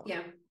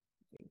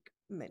think,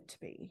 meant to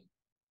be.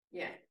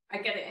 Yeah, I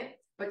get it.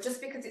 But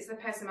just because it's the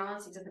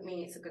personality doesn't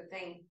mean it's a good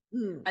thing.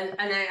 And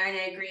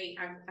I agree.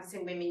 I've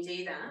seen women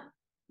do that,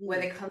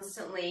 where they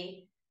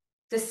constantly,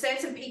 there's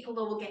certain people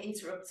that will get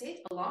interrupted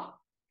a lot.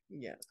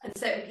 Yeah. And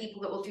certain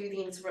people that will do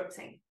the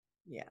interrupting.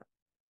 Yeah.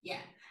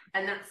 Yeah.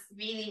 And that's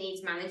really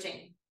needs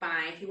managing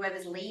by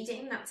whoever's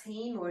leading that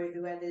team or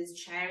whoever's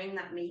chairing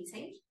that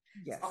meeting.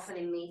 Yes. Often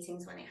in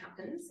meetings when it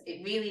happens,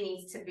 it really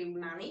needs to be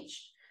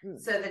managed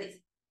so that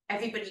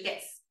everybody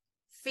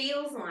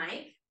feels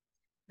like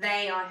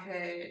they are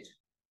heard.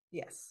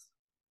 Yes.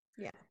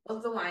 Yeah.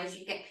 Otherwise,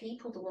 you get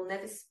people that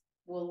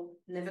will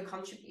never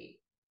contribute.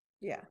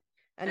 Yeah.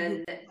 And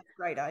who have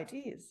great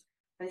ideas.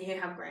 And who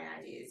have great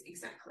ideas,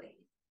 exactly.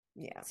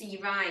 Yeah. So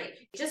you're right.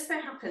 It just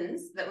so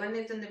happens that when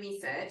they've done the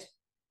research,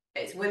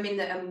 It's women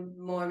that are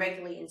more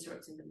regularly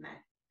interrupting than men.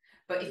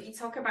 But if you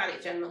talk about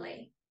it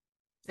generally,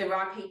 there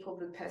are people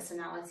with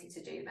personality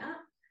to do that.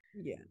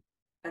 Yeah.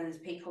 And there's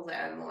people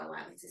that are more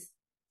likely to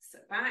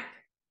sit back.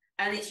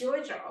 And it's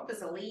your job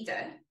as a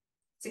leader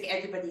to get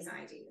everybody's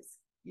ideas,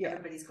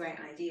 everybody's great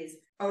ideas.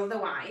 Or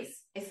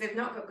otherwise, if they've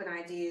not got good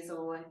ideas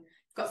or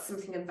got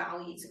something of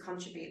value to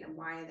contribute, then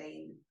why are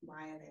they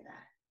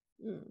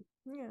there?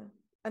 Yeah.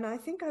 And I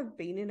think I've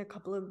been in a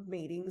couple of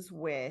meetings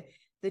where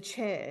the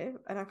chair,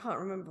 and I can't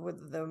remember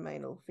whether they were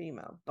male or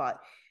female, but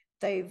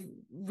they've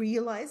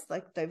realized,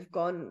 like they've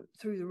gone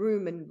through the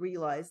room and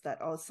realized that,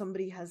 oh,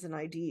 somebody has an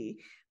idea,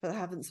 but they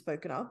haven't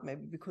spoken up,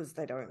 maybe because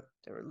they're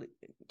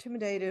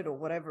intimidated or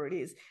whatever it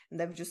is. And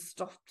they've just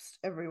stopped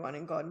everyone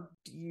and gone,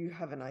 do you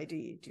have an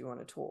idea? Do you want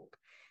to talk?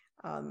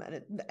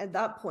 And at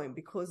that point,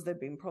 because they've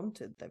been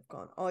prompted, they've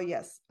gone, oh,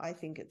 yes, I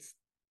think it's,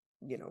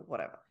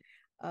 whatever.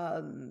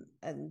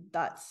 And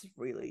that's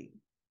really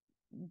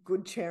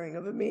good chairing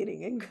of a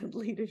meeting and good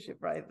leadership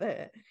right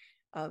there,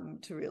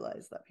 to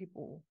realize that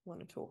people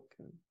want to talk.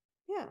 And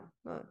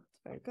it's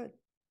very good.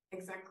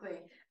 Exactly.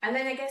 And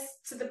then I guess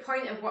to the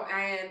point of what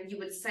you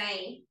would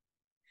say,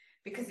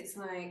 because it's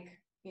like,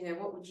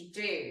 what would you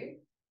do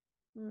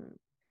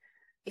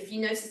if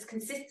you notice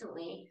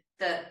consistently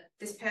that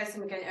this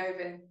person getting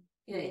over,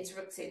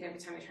 interrupted every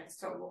time they try to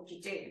talk? What would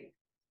you do?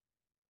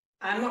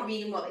 I'm not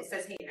reading what it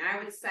says here.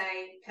 I would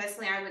say,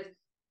 personally, I would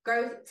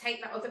go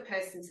take that other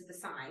person to the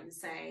side and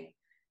say,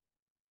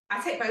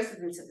 I take both of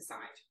them to the side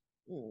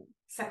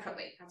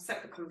separately, have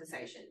separate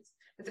conversations.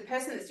 With the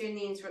person that's doing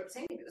the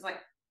interrupting, if it was like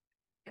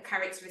a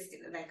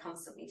characteristic that they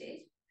constantly did,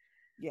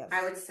 yes,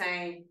 I would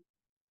say,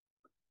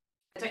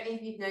 I don't know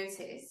if you've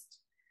noticed,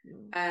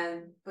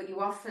 but you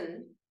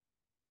often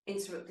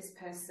interrupt this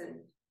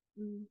person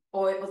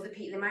or other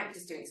people. They might be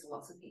just doing it to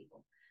lots of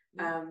people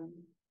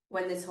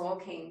when they're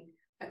talking.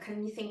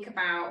 Can you think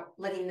about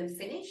letting them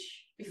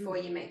finish before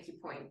you make your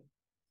point?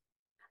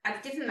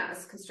 I've given that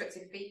as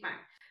constructive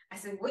feedback. I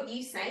said, what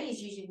you say is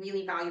usually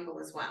really valuable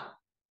as well.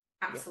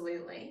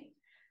 Absolutely.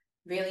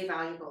 Really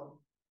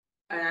valuable.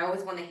 And I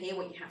always want to hear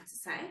what you have to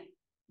say.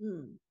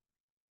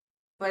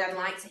 But I'd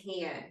like to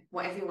hear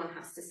what everyone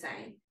has to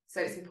say. So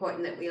it's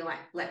important that we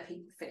let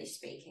people finish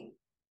speaking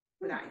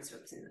without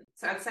interrupting them.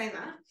 So I'd say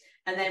that.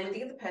 And then with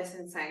the other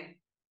person say,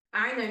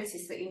 I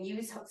noticed that when you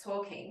were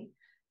talking,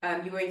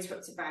 you were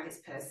interrupted by this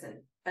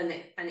person, and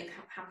it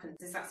happened.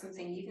 Is that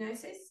something you've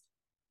noticed?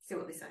 See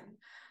what they're saying.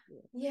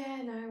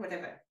 Yeah, no,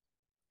 whatever.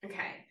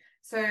 Okay,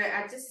 so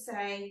I'd just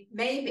say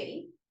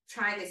maybe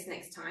try this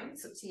next time.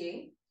 It's up to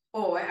you.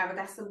 Or I would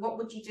ask them, what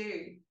would you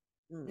do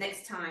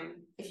next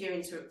time if you're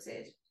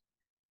interrupted?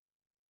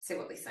 See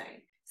what they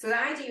say. So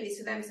the idea is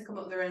for them to come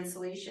up with their own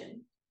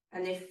solution.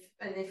 And if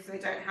they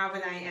don't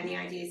have any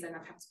ideas, then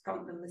I'd have to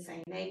prompt them and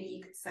say, maybe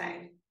you could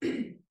say,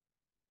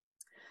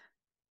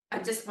 I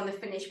just want to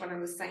finish what I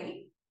was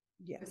saying.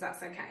 Yeah. If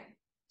that's okay.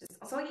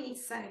 That's all you need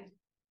to say.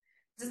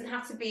 It doesn't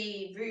have to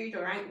be rude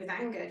or with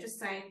anger. Just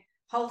say,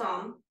 hold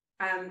on,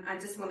 I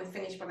just want to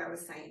finish what I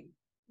was saying.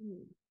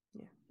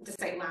 Yeah. Just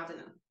say it loud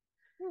enough.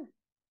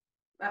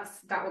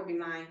 That would be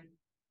my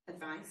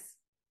advice.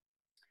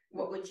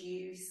 What would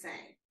you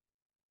say?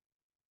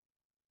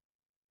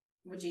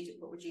 What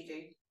would you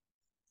do?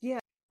 Yeah,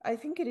 I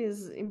think it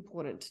is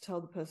important to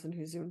tell the person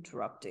who's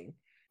interrupting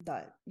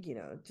that,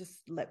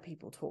 just let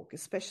people talk,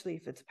 especially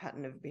if it's a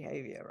pattern of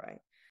behavior, right?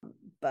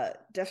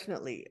 But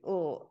definitely,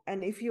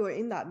 and if you're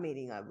in that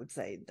meeting, I would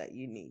say that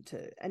you need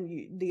to, and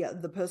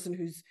the person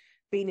who's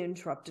been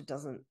interrupted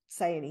doesn't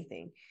say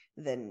anything,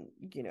 then,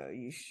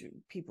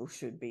 people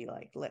should be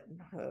like letting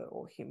her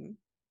or him,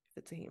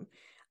 if it's a him,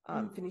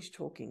 finish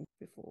talking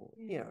before,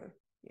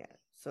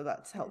 so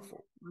that's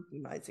helpful,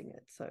 recognizing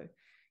it, so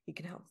you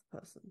can help the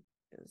person.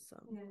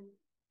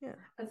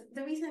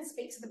 The reason I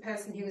speak to the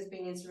person who was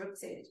being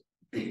interrupted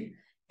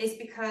is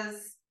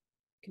because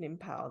can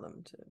empower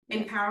them to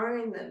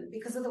empowering them,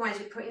 because otherwise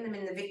you're putting them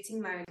in the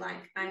victim mode,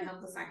 like I'm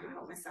helpless, I can't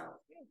help myself,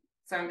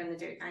 so I'm going to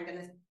do it. I'm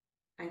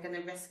going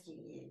to rescue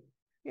you.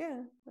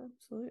 Yeah,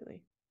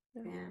 absolutely.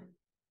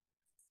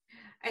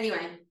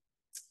 Anyway,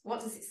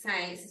 what does it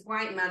say? It says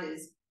why it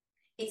matters.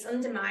 It's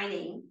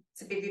undermining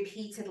to be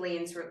repeatedly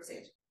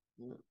interrupted.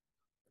 Of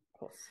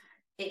course.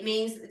 It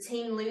means that the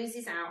team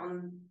loses out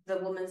on the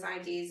woman's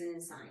ideas and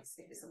insights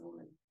if it's a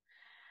woman.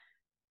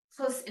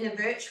 Plus, in a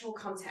virtual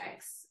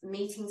context,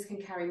 meetings can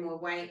carry more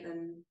weight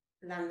than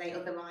they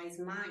otherwise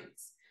might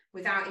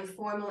without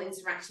informal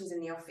interactions in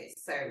the office.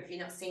 So if you're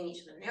not seeing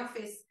each other in the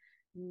office,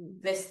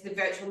 the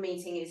virtual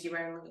meeting is your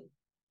only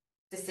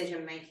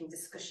decision-making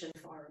discussion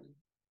forum.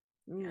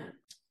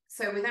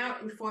 So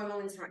without informal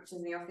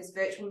interactions in the office,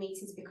 virtual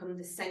meetings become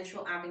the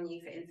central avenue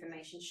for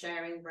information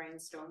sharing,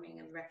 brainstorming,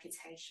 and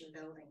reputation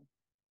building.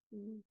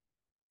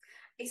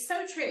 It's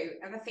so true.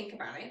 If I think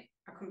about it,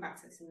 I'll come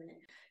back to this in a minute.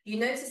 You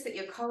notice that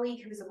your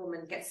colleague who is a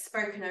woman gets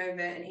spoken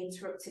over and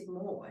interrupted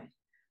more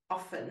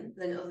often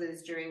than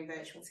others during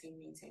virtual team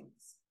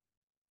meetings.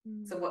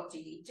 So what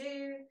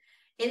do?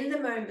 In the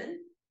moment,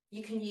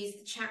 you can use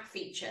the chat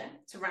feature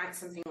to write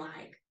something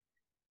like,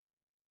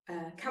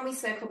 can we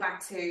circle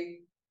back to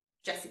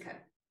Jessica?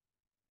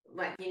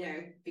 Like,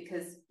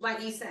 because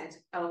like you said,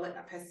 I'll let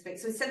that person speak.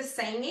 So instead of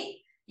saying it,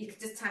 you could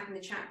just type in the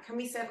chat, can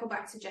we circle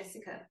back to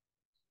Jessica?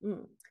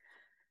 In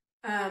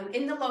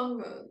the long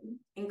run,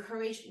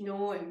 encourage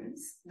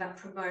norms that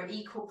promote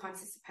equal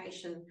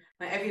participation,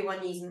 like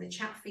everyone using the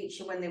chat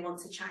feature when they want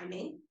to chime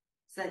in,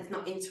 so that it's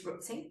not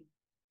interrupting.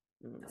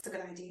 That's a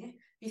good idea.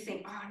 You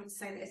think, I need to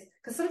say this.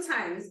 Because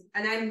sometimes,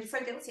 and I'm so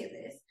guilty of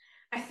this,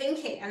 I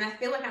think it and I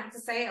feel like I have to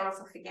say it or else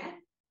I'll forget.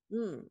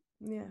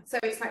 Yeah. So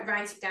it's like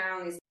write it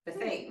down is the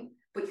thing,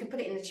 but you can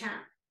put it in the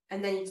chat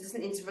and then it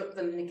doesn't interrupt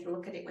them and they can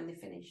look at it when they're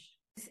finished.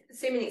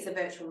 Assuming it's a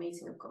virtual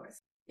meeting, of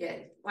course. Yeah,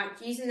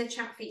 like using the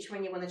chat feature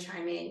when you want to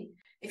chime in.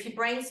 If you're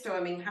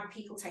brainstorming, have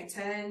people take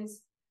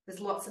turns. There's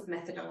lots of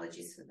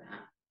methodologies for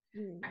that,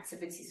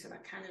 activities for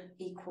that kind of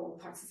equal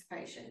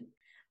participation.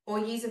 Or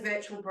use a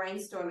virtual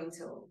brainstorming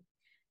tool.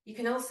 You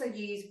can also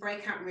use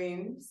breakout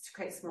rooms to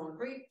create smaller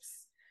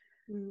groups.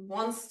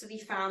 One study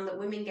found that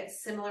women get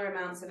similar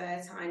amounts of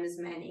airtime as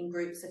men in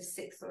groups of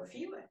 6 or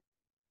fewer.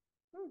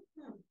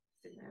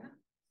 Didn't know that.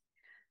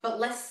 But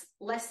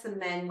less than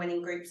men when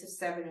in groups of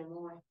 7 or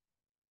more.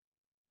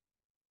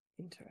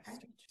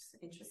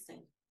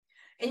 Interesting.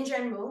 In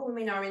general,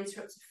 women are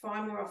interrupted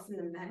far more often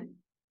than men.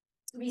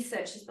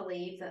 Researchers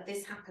believe that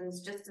this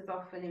happens just as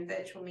often in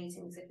virtual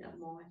meetings, if not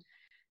more.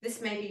 This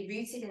may be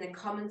rooted in a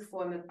common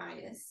form of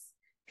bias.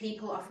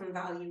 People often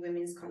value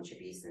women's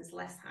contributions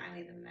less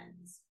highly than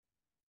men's.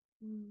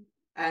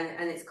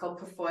 And it's called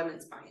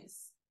performance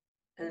bias.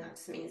 And that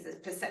just means there's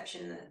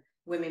perception that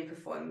women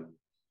perform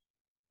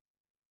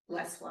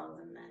less well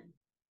than men.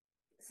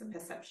 It's a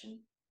perception.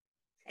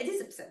 It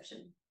is a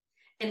perception.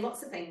 In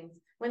lots of things.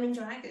 Women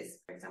drivers,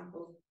 for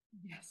example.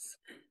 Yes.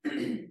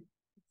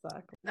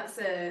 Exactly. That's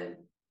a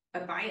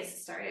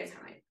biased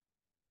stereotype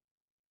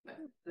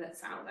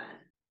that's out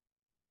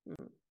there.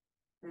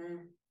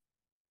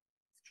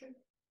 It's true.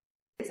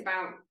 It's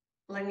about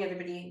letting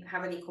everybody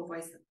have an equal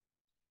voice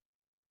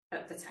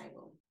at the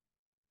table.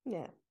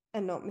 Yeah,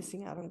 and not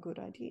missing out on good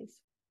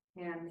ideas.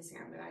 Yeah, missing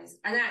out on good ideas.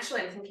 And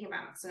actually, I'm thinking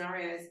about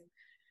scenarios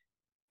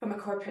from my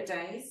corporate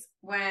days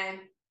where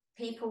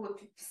people were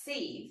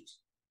perceived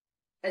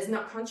as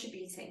not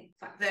contributing.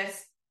 Like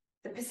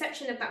the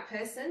perception of that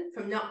person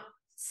from not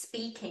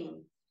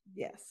speaking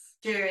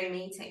during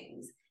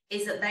meetings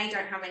is that they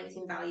don't have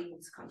anything valuable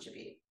to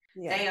contribute.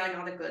 Yeah. They are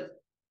not a good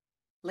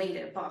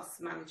leader, boss,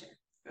 manager,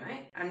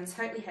 right? I'm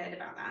totally heard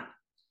about that.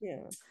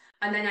 Yeah.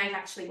 And then I've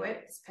actually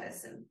worked with this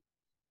person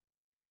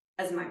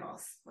as my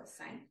boss, let's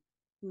say.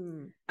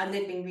 And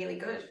they've been really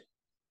good.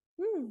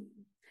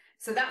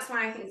 So that's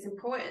why I think it's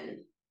important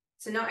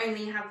to not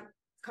only have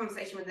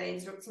conversation with the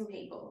interrupting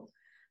people,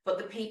 but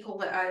the people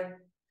that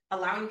are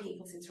allowing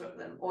people to interrupt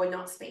them or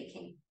not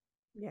speaking.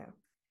 Yeah.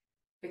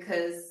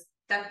 Because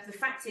the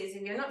fact is,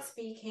 if you're not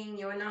speaking,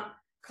 you're not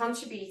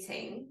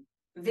contributing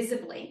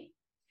visibly,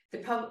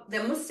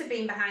 there must have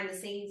been behind the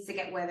scenes to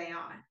get where they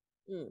are.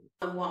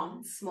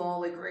 And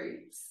smaller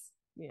groups,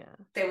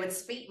 they would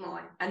speak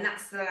more. And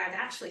that's that I'd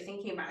actually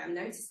thinking about it. I've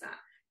noticed that.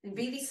 In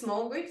really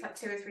small groups, like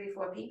 2 or 3 or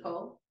 4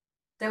 people,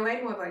 they're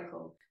way more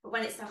vocal. But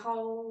when it's a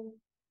whole,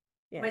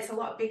 when it's a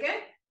lot bigger,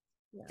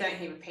 don't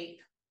hear a peep.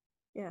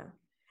 Yeah.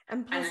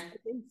 And plus, I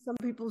think some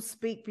people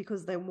speak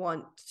because they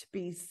want to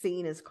be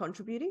seen as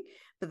contributing,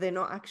 but they're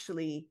not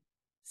actually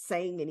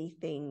saying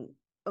anything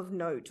of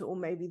note, or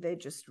maybe they're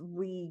just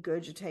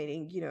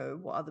regurgitating,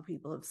 what other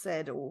people have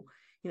said, or,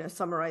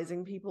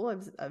 summarizing people.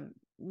 I've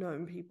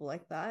known people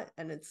like that,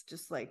 and it's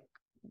just like,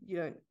 you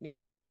don't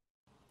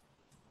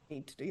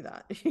need to do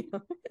that,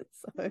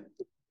 So,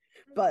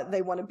 but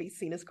they want to be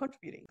seen as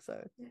contributing,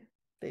 so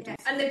they do.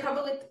 And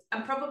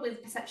probably the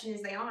perception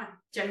is they are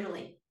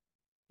generally.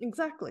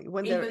 Exactly,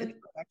 when it's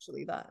not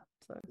actually that.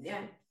 So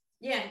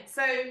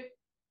so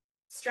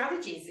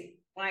strategies,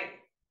 like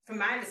from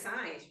my other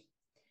side,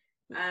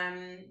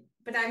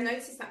 but I've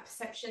noticed that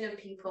perception of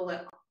people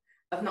that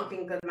have not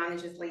been good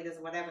managers, leaders,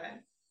 or whatever,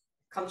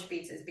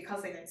 contributors,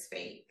 because they don't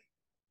speak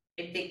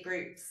in big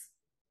groups.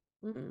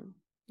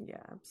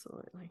 Yeah,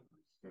 absolutely.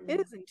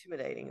 It is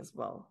intimidating as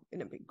well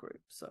in a big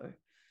group, so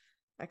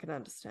I can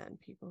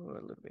understand people who are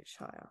a little bit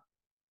shyer.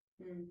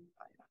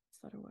 Is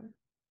that a word?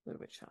 A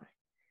little bit shy.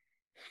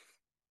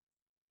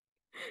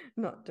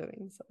 Not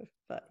doing so,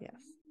 but yes.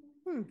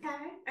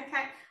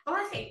 Okay. Well,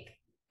 I think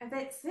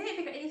that's it. Have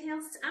you got anything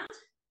else to add?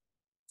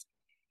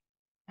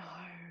 No,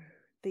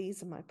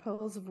 these are my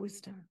pearls of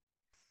wisdom.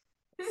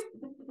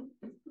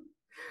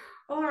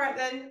 All right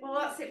then. Well,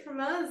 that's it from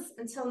us.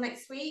 Until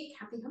next week.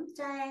 Happy Hump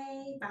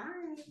Day.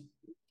 Bye.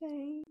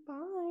 Okay.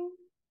 Bye.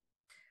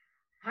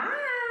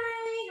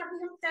 Hi. Happy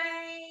Hump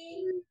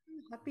Day.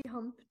 Happy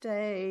Hump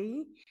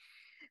Day.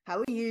 How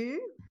are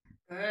you?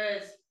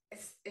 Good.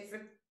 It's a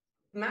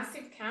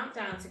massive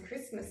countdown to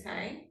Christmas,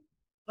 hey?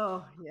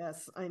 Oh,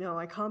 yes, I know.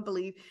 I can't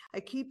believe I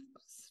keep,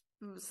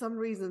 for some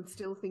reason,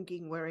 still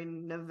thinking we're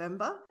in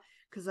November,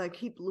 because I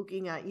keep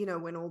looking at,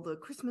 when all the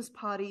Christmas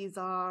parties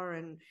are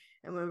and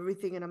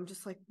everything. And I'm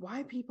just like,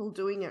 why are people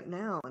doing it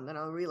now? And then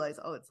I'll realize,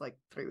 it's like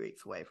 3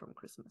 weeks away from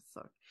Christmas.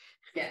 So,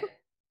 yeah.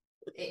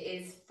 It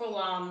is full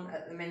on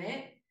at the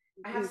minute.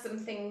 I have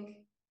something,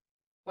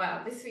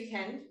 well, this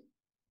weekend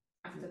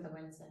after the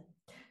Wednesday.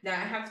 No, I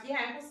have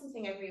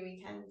something every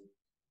weekend.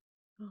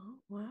 Oh,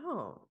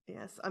 wow.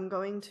 Yes, I'm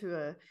going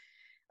to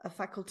a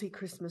faculty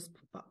Christmas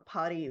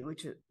party,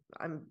 which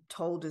I'm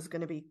told is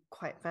going to be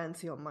quite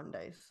fancy on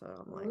Monday. So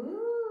I'm like,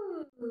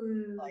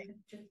 ooh, like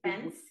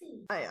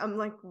fancy. I'm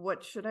like,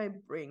 what should I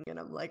bring? And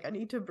I'm like, I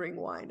need to bring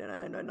wine, and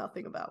I know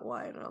nothing about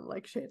wine, and I'm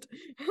like, shit.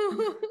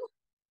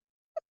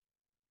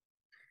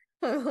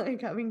 I'm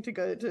like having to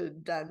go to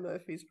Dan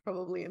Murphy's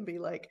probably and be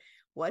like,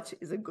 what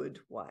is a good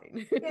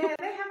wine? Yeah,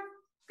 they have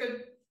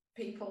good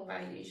people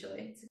there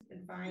usually to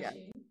advise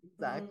you.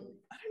 Exactly.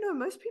 I don't know.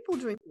 Most people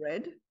drink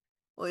red,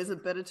 or is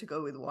it better to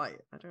go with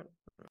white? I don't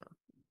know.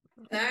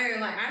 No,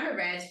 like I'm a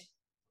red.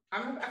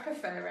 I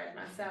prefer red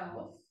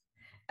myself.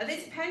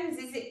 This depends.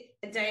 Is it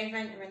a day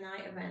event or a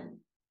night event?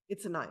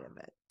 It's a night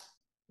event.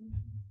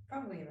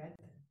 Probably red.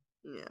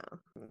 Yeah.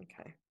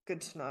 Okay.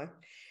 Good to know.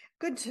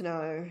 Good to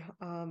know.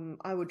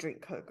 I would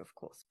drink Coke, of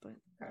course, but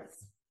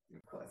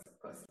of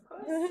course.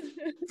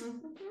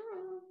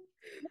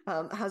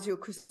 How's your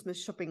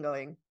Christmas shopping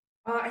going?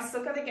 Oh, I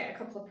still got to get a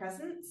couple of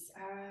presents.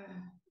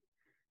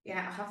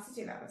 Yeah, I'll have to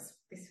do that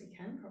this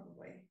weekend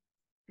probably.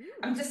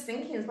 I'm just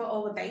thinking about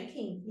all the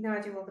baking. You know,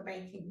 I do all the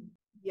baking.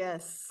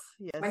 Yes.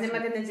 When am I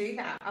going to do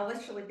that? I'll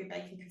literally be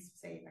baking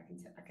Christmas Eve. I can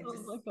just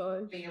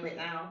feel it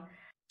now.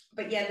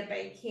 But yeah, the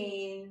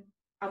baking.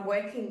 I'm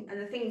working, and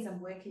the thing is, I'm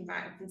working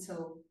right up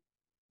until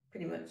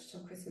pretty much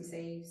till Christmas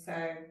Eve. So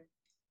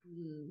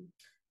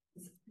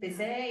it's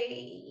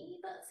busy,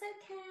 but it's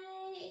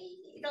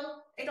okay.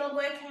 It'll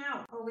work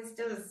out. Always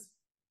does.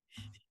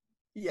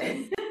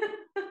 Yes.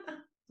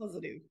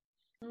 Positive.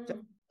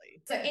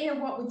 Definitely. So, Ina,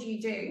 what would you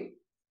do?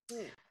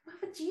 What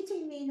would you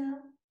do,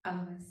 Nina? I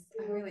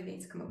really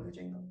need to come up with a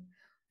jingle.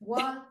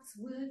 What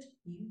would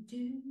you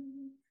do?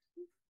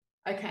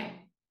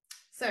 Okay,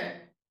 so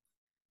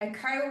a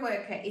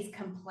co-worker is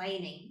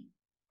complaining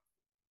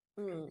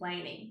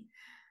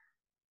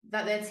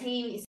that their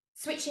team is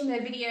switching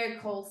their video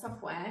call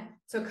software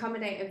to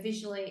accommodate a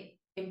visually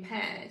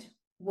impaired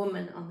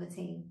woman on the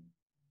team.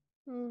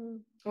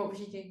 What would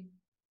you do?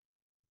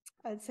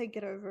 I'd say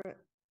get over it.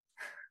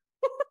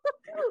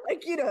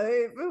 Like, you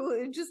know,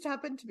 it just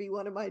happened to be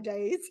one of my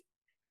days.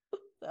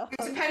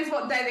 It depends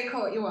what day they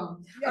caught you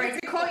on. Yeah. Or if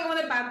they caught you on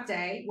a bad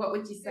day, what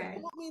would you say? If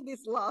they caught me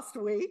this last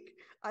week,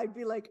 I'd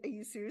be like, are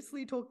you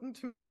seriously talking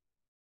to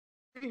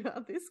me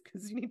about this?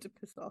 Because you need to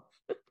piss off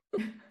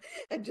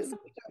and just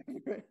get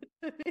over it.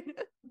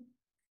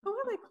 What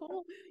are they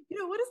called? You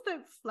know, what is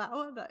that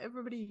flour that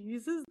everybody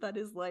uses that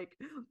is like,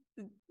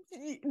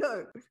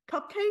 no,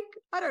 cupcake?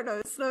 I don't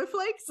know,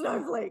 snowflake,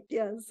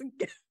 yes.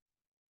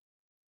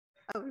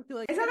 I would be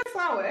like, is that a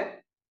flower?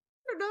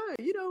 I don't know.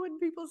 You know, when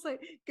people say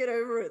get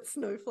over it,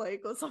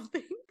 snowflake or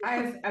something.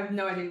 I have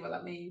no idea what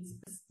that means.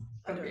 It's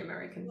gotta be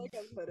American. Like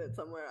I've heard it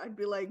somewhere. I'd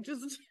be like,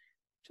 just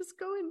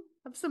go and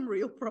have some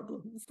real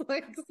problems.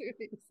 Like,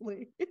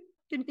 seriously.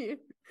 Can you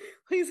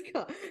please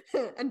come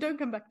and don't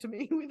come back to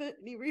me with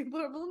any real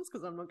problems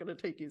because I'm not going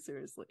to take you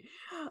seriously.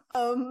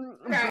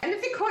 Okay, and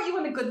if they caught you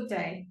on a good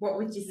day, what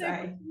would you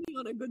say?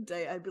 On a good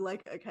day, I'd be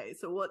like, okay,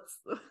 so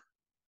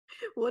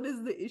what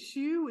is the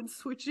issue with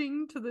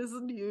switching to this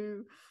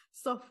new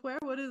software?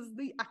 What is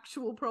the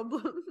actual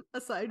problem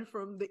aside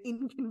from the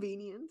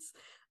inconvenience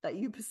that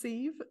you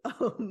perceive?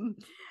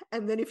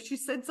 And then if she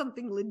said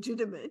something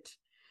legitimate,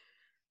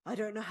 I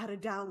don't know how to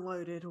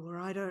download it, or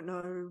I don't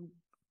know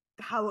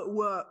how it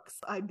works,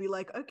 I'd be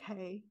like,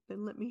 okay,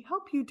 then let me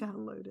help you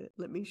download it.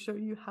 Let me show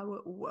you how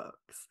it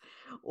works,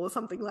 or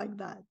something like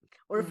that.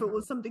 Or if it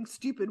was something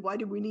stupid, why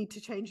did we need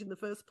to change in the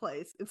first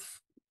place?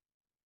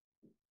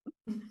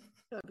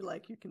 I'd be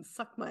like, you can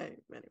suck my...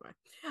 Anyway.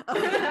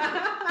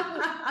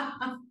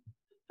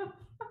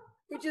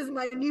 Which is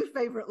my new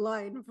favorite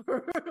line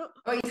for...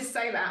 Oh, you just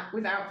say that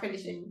without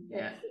finishing.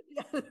 Yeah.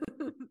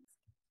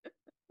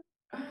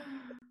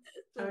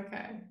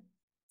 Okay.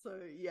 So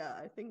yeah,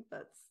 I think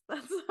that's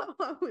how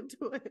I would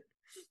do it.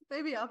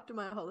 Maybe after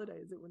my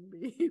holidays it wouldn't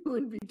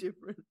be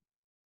different.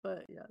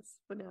 But yes,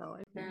 for now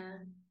I think.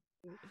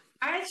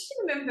 I actually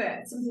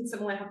remember something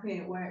similar happening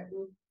at work.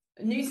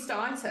 A new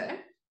starter,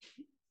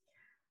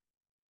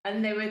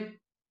 and they were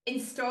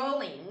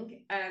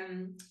installing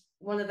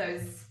one of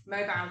those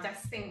mobile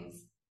desk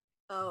things.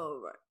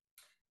 Oh, right.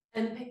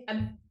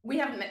 And we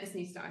haven't met this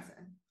new starter,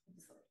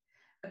 obviously.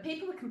 But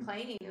people were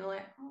complaining. They were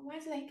like, oh, why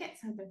do they get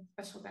some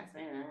special desk?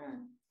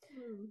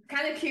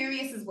 Kind of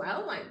curious as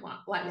well, like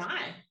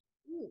why?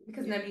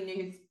 Because nobody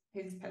knew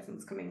who this person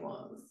was coming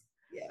was.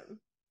 Yeah.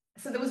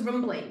 So there was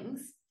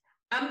rumblings,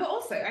 but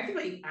also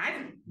everybody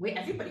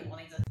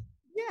wanted to.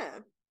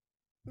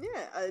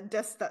 Yeah, a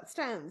desk that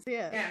stands.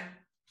 Yeah.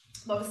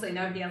 Well, obviously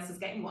nobody else was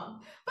getting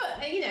one,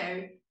 but you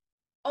know,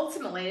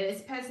 ultimately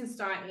this person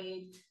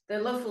started.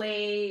 They're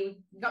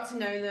lovely. You got to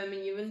know them,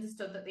 and you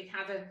understood that they'd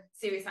had a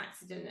serious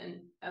accident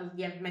and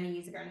many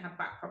years ago and had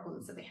back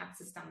problems, so they had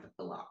to stand up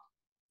a lot.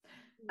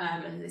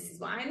 And this is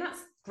why, and that's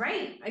a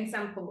great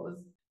example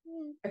of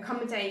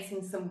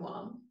accommodating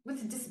someone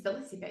with a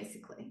disability,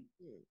 basically.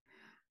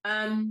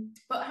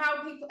 But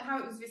how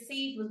it was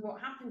received was,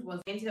 what happened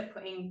was they ended up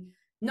putting,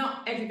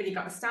 not everybody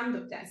got a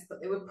stand-up desk,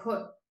 but they would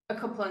put a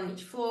couple on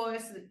each floor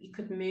so that you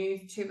could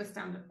move to a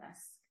stand-up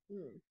desk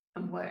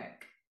and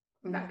work.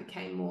 And that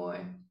became more,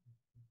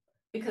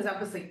 because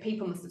obviously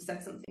people must have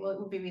said something, well, it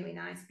would be really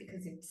nice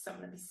because you just don't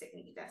want to be sitting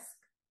at your desk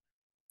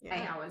 8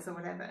 hours or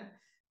whatever.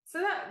 So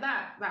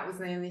that was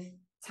the only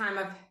time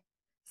I've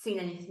seen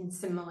anything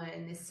similar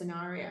in this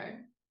scenario.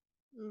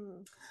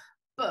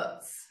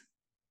 But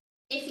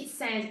if it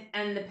said,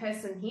 and the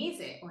person hears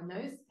it or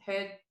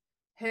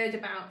heard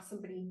about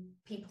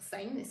people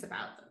saying this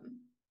about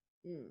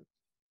them,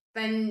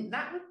 then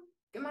that would,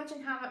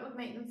 imagine how that would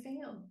make them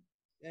feel.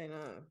 I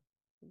know.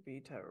 It'd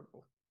be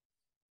terrible.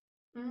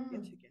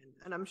 Yet again.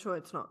 And I'm sure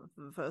it's not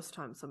the first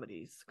time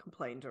somebody's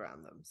complained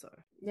around them, so.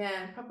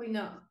 Yeah, probably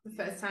not the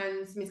first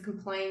time somebody's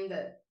complained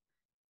that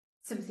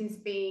something's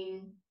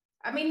been,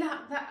 I mean,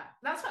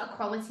 that's what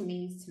equality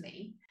means to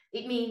me.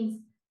 It means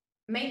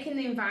making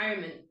the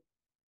environment,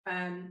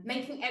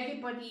 making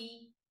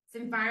everybody's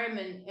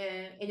environment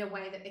in a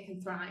way that they can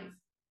thrive.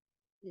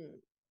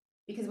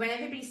 Because when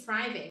everybody's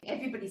thriving,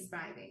 everybody's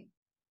thriving.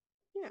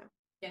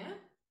 Yeah.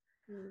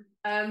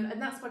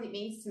 And that's what it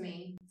means to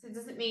me. So it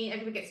doesn't mean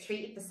everybody gets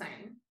treated the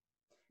same,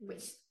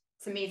 which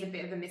to me is a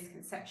bit of a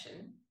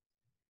misconception.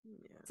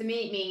 To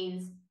me, it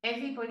means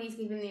everybody's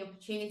given the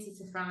opportunity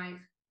to thrive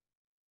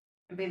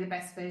and be the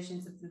best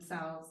versions of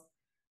themselves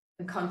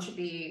and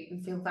contribute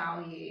and feel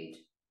valued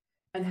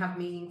and have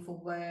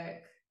meaningful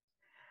work.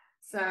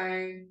 So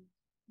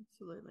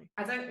absolutely,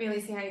 I don't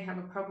really see how you have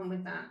a problem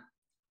with that.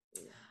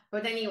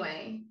 But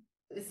anyway,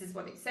 this is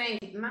what it's saying.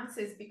 It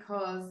matters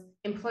because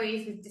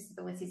employees with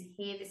disabilities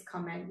hear this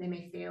comment, they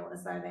may feel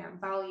as though they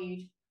aren't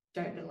valued,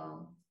 don't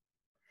belong.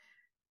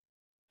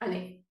 And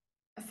it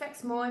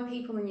affects more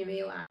people than you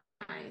realise.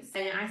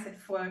 And I said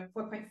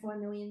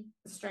 4.4 million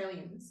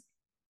Australians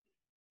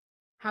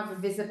have a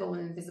visible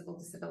and invisible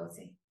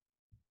disability.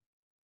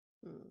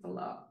 It's a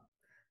lot.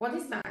 What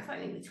is that? It's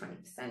like nearly 20%,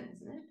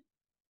 isn't it,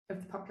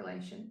 of the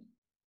population?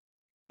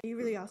 Are you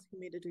really asking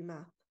me to do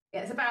math?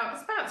 Yeah, it's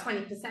about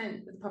 20%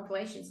 of the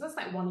population. So that's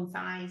like 1 in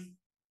 5.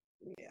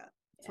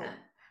 Yeah.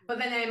 But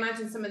then I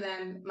imagine some of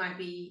them might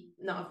be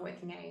not of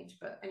working age.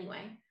 But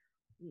anyway,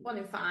 1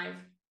 in 5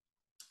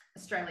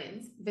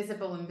 Australians,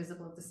 visible and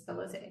invisible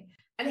disability.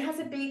 And it has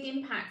a big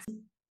impact.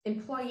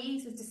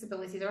 Employees with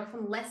disabilities are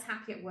often less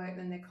happy at work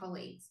than their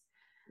colleagues.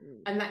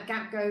 And that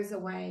gap goes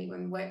away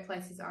when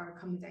workplaces are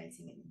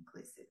accommodating and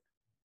inclusive.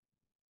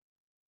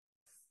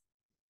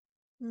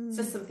 It's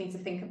just something to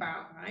think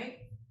about, right?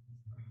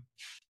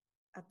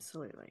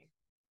 Absolutely.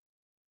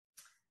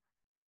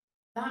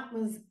 That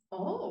was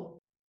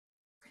all.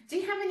 Do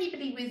you have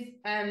anybody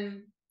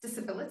with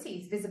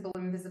disabilities, visible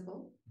and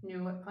invisible, in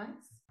your workplace?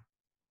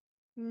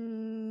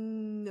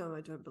 No,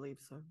 I don't believe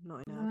so.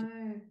 Not in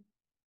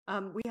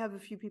our we have a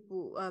few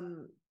people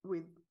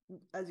with,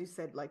 as you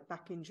said, like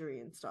back injury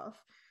and stuff,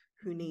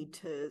 who need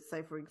to,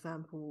 say, for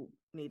example,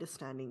 need a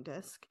standing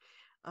desk,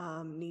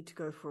 need to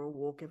go for a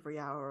walk every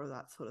hour or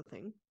that sort of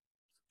thing.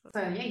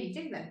 So yeah, you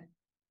do then.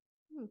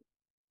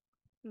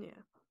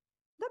 Yeah.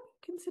 That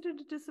be considered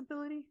a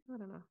disability? I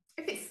don't know.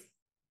 If it's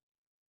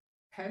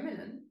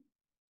permanent.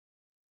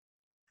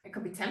 It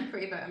could be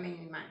temporary, but I mean,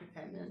 it might be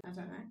permanent. I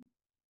don't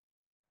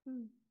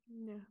know.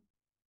 Yeah.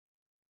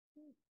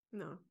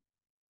 No.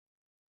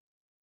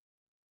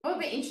 Well,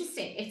 it'd be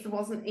interesting if there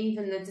wasn't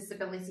even a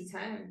disability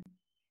term.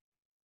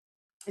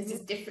 It's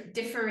just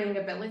differing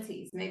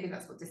abilities. Maybe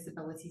that's what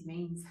disabilities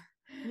means.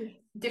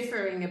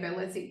 Differing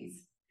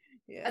abilities.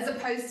 Yeah. As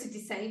opposed to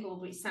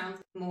disabled, which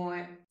sounds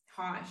more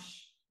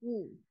harsh.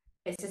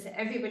 It's just that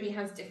everybody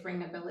has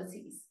differing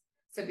abilities.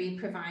 So we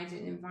provide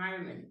an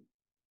environment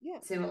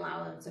to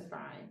allow them to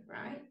thrive,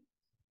 right?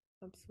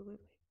 Absolutely.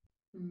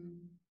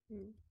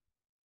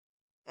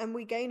 And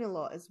we gain a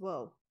lot as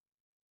well.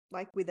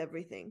 Like with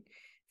everything.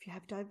 If you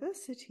have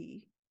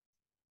diversity,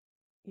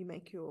 you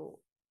make your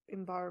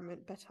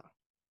environment better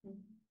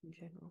in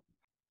general.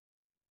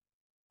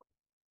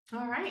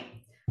 All right.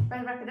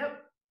 Better wrap it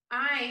up.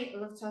 I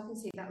love talking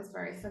to you. That was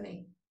very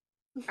funny.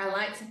 I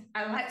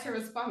liked your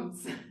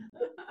response.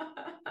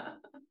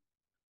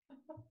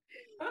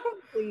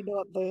 Probably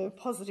not the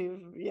positive,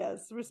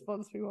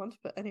 response we want,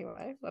 but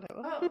anyway,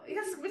 whatever. Well,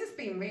 we're just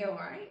being real,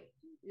 right?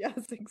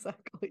 Yes,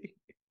 exactly.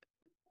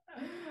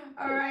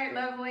 All right,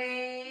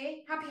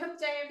 lovely. Happy Hump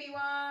Day,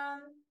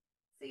 everyone.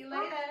 See you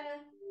later.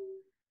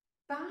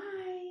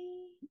 Bye.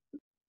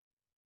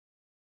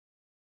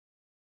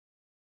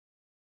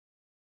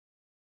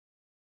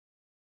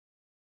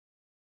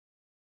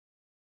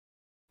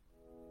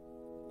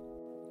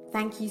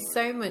 Thank you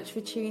so much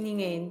for tuning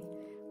in.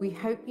 We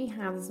hope you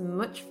had as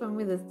much fun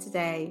with us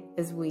today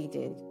as we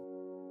did.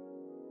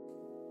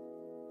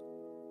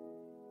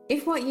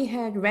 If what you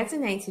heard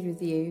resonated with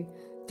you,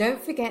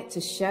 don't forget to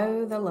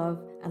show the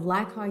love and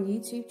like our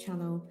YouTube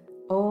channel,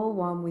 All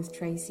One with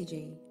Tracy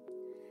G.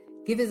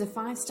 Give us a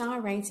 5-star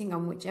rating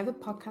on whichever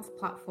podcast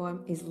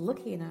platform is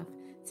lucky enough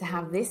to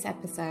have this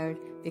episode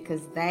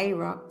because they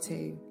rock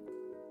too.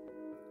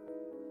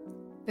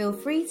 Feel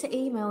free to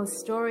email us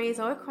stories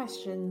or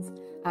questions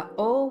at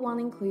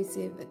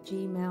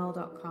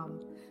alloneinclusive@gmail.com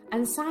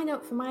and sign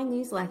up for my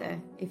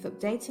newsletter if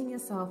updating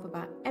yourself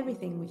about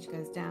everything which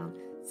goes down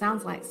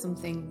sounds like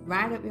something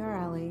right up your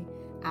alley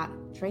at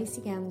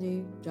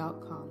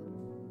tracygandu.com.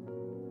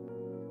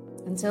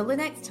 Until the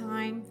next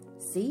time,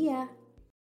 see ya!